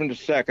third baseman to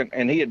second,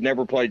 and he had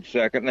never played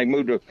second. They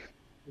moved a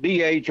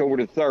DH over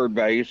to third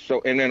base.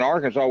 So, and then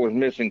Arkansas was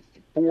missing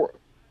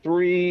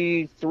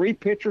three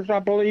pitchers, I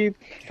believe.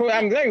 So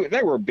I mean,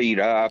 they were beat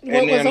up.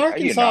 Well, was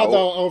Arkansas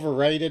though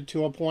overrated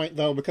to a point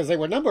though, because they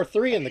were number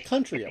 3 in the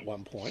country at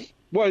one point?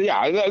 Well,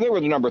 yeah, they were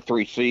the number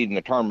 3 seed in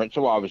the tournament,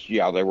 so obviously,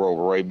 yeah, they were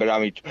overrated. But I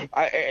mean,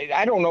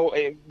 I don't know,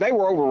 they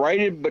were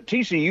overrated, but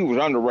TCU was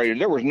underrated.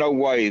 There was no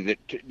way that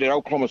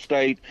Oklahoma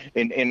State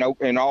and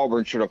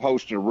Auburn should have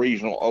hosted a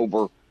regional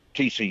over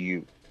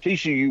TCU.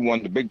 TCU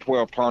won the Big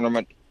 12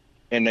 tournament,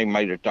 and they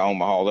made it to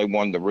Omaha. They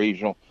won the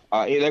regional.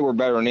 They were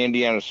better in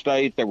Indiana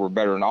State. They were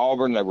better in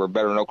Auburn. They were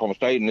better in Oklahoma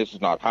State, and this is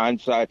not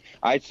hindsight.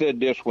 I said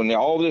this when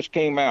all this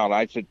came out.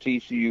 I said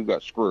TCU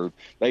got screwed.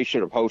 They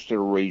should have hosted a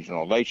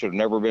regional. They should have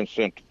never been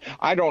sent.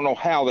 I don't know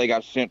how they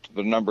got sent to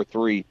the number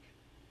 3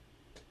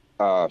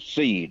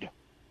 seed.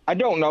 I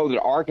don't know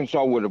that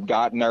Arkansas would have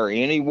gotten there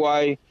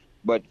anyway,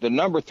 but the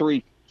number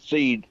 3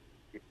 seed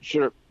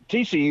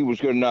TCU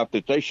was good enough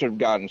that they should have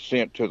gotten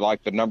sent to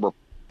like the number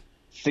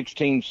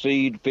 16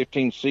 seed,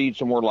 15 seed,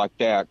 somewhere like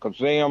that, because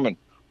them and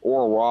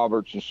Oral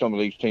Roberts and some of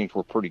these teams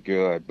were pretty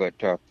good.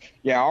 But,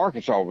 yeah,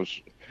 Arkansas was,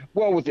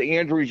 well, with the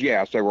injuries,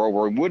 yes, they were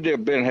over. Would they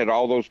have been had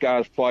all those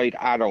guys played?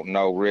 I don't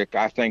know, Rick.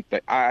 I think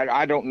that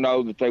I don't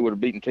know that they would have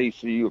beaten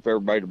TCU if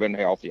everybody had been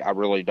healthy. I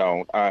really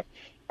don't. I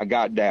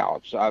got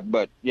doubts.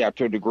 But, yeah,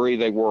 to a degree,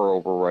 they were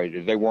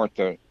overrated. They weren't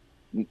the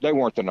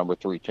number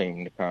 3 team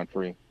in the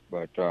country.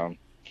 But,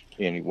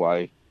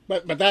 anyway.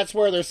 But that's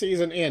where their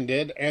season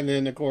ended. And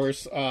then, of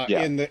course,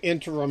 in the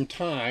interim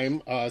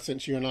time,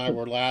 since you and I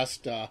were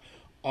last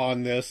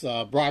on this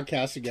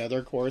broadcast together,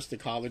 of course, the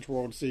College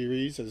World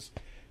Series has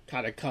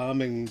kind of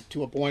come and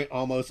to a point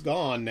almost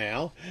gone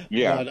now.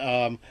 Yeah.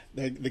 But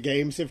the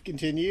games have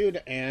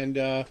continued, and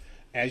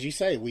as you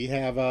say, we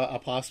have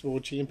a possible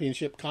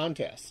championship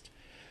contest.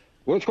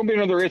 Well, it's going to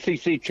be another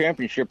SEC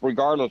championship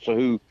regardless of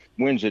who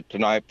wins it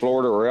tonight,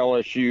 Florida or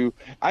LSU.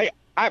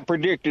 I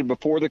predicted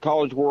before the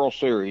College World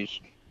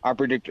Series,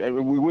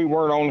 we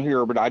weren't on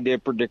here, but I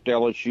did predict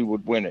LSU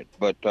would win it.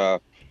 But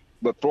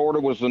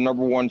Florida was the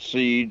number 1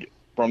 seed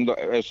from the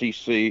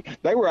SEC.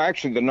 They were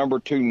actually the number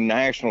 2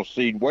 national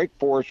seed. Wake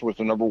Forest was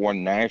the number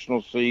 1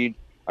 national seed.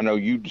 I know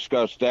you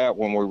discussed that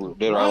when we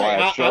did our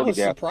last show. I was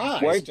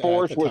surprised. Wake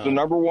Forest was the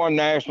number 1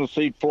 national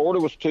seed.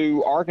 Florida was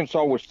 2.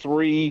 Arkansas was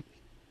 3.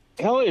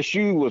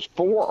 LSU was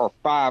 4 or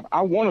 5.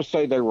 I want to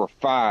say they were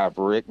 5,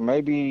 Rick.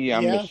 Maybe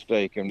I'm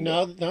mistaken.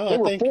 No, they I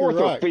were think 4th you're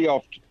right.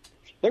 or 5th.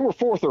 They were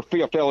 4th or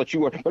 5th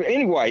LSU. But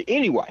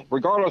anyway,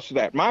 regardless of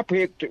that, my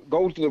pick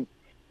goes to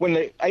when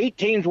the 8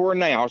 teams were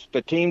announced,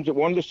 the teams that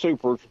won the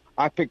Supers,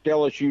 I picked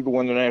LSU to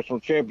win the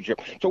national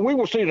championship. So we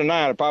will see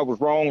tonight if I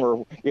was wrong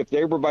or if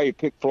everybody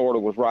picked Florida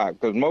was right,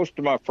 because most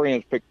of my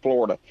friends picked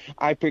Florida.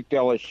 I picked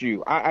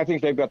LSU. I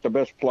think they've got the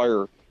best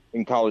player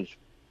in college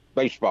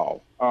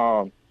baseball.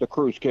 The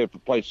Cruz kid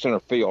plays center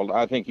field.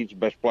 I think he's the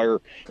best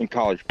player in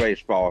college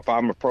baseball. If I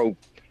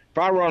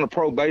run a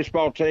pro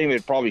baseball team,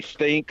 it'd probably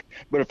stink.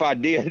 But if I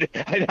did,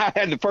 and I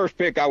had the first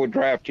pick, I would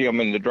draft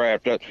him in the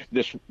draft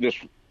this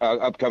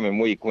upcoming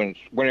week,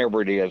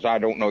 whenever it is. I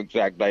don't know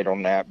exact date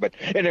on that.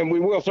 And then we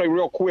will say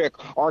real quick,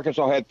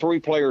 Arkansas had 3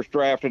 players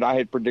drafted. I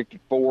had predicted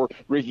 4.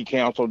 Ricky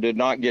Council did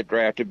not get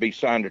drafted, but he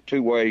signed a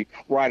 2-way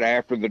right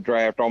after the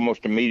draft,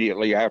 almost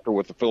immediately after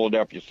with the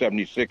Philadelphia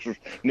 76ers.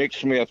 Nick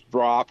Smith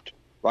dropped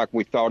like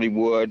we thought he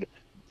would.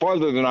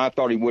 Farther than I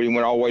thought he would. He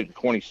went all the way to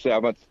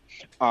 27th.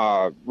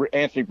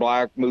 Anthony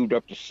Black moved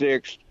up to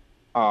 6th.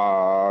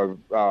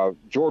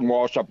 Jordan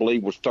Walsh, I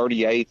believe, was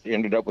 38th,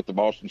 ended up with the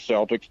Boston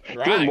Celtics.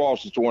 Right. Jordan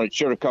Walsh is the one that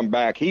should have come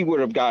back. He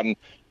would have gotten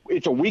 –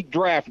 it's a weak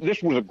draft.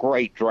 This was a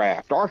great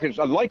draft.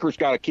 The Lakers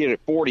got a kid at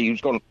 40 who's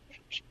going to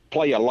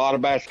play a lot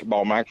of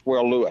basketball,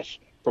 Maxwell Lewis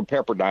from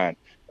Pepperdine.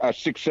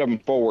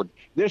 6'7" forward.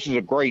 This is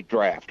a great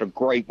draft, a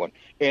great one.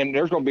 And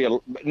there's going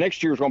to be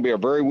next year's going to be a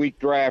very weak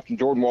draft, and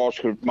Jordan Walsh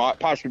could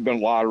possibly been a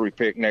lottery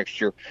pick next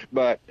year.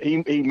 But he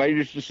made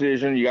his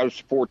decision. You got to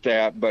support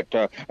that.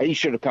 But he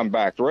should have come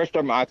back. The rest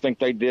of them, I think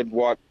they did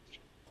what.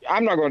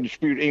 I'm not going to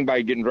dispute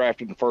anybody getting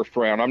drafted in the first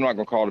round. I'm not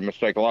going to call it a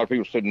mistake. A lot of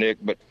people said Nick,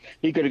 but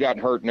he could have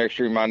gotten hurt next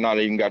year. He might not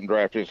even gotten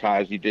drafted as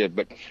high as he did.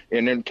 But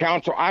and then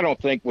Council, I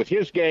don't think with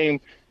his game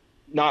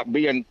not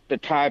being the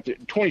type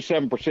that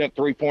 27%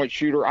 3-point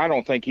shooter, I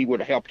don't think he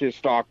would have helped his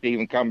stock to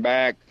even come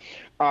back.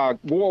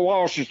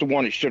 Walsh is the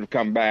one that should have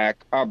come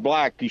back.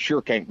 Black, you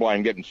sure can't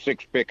blame getting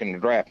 6th pick in the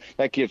draft.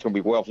 That kid's going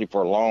to be wealthy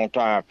for a long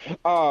time.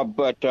 Or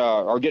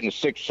getting getting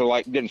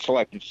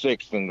selected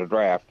 6th in the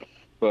draft.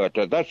 But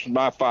that's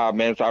my 5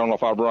 minutes. I don't know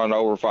if I've run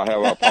over. If I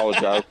have, I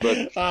apologize.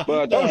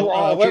 But those were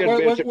all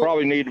tidbits that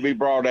probably need to be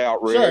brought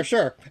out, Rick.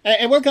 Sure.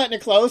 And we're cutting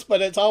it close,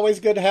 but it's always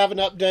good to have an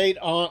update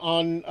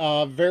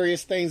on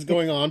various things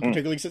going on,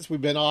 particularly since we've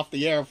been off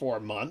the air for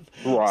a month.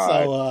 Right.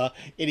 So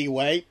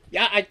anyway,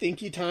 yeah, I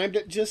think you timed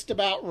it just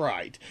about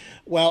right.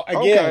 Well,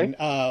 again,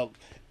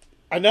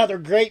 another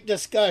great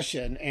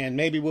discussion, and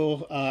maybe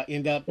we'll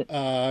end up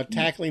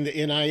tackling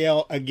the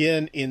NIL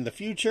again in the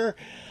future.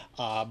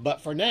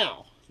 But for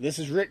now, this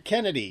is Rick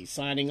Kennedy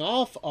signing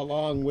off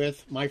along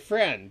with my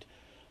friend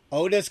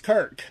Otis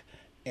Kirk.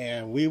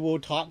 And we will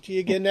talk to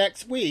you again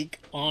next week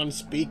on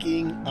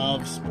Speaking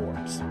of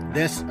Sports.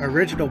 This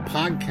original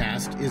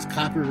podcast is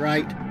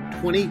copyright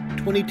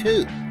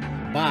 2022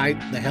 by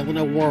the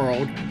Helena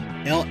World,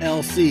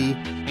 LLC,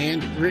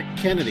 and Rick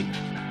Kennedy.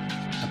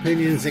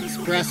 Opinions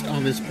expressed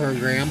on this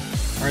program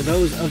are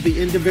those of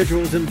the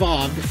individuals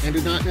involved and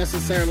do not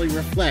necessarily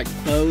reflect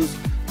those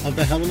of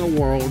the Helena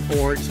World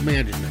or its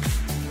management.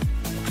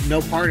 No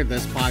part of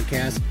this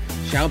podcast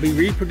shall be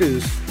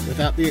reproduced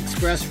without the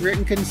express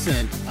written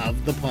consent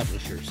of the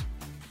publishers.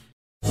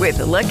 With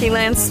the Lucky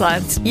Land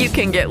Slots, you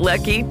can get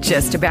lucky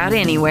just about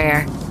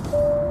anywhere.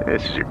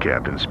 This is your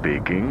captain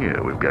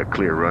speaking. We've got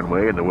clear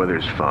runway and the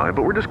weather's fine,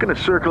 but we're just going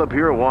to circle up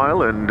here a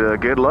while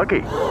and get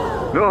lucky.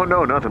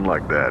 No, nothing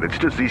like that. It's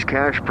just these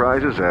cash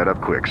prizes add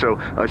up quick. So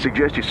I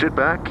suggest you sit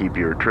back, keep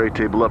your tray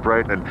table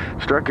upright, and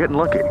start getting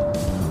lucky.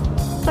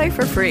 Play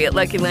for free at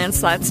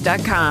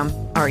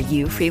LuckyLandSlots.com. Are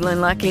you feeling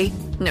lucky?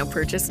 No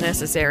purchase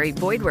necessary.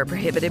 Void where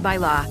prohibited by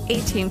law.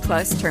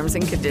 18+ terms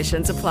and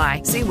conditions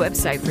apply. See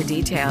website for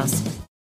details.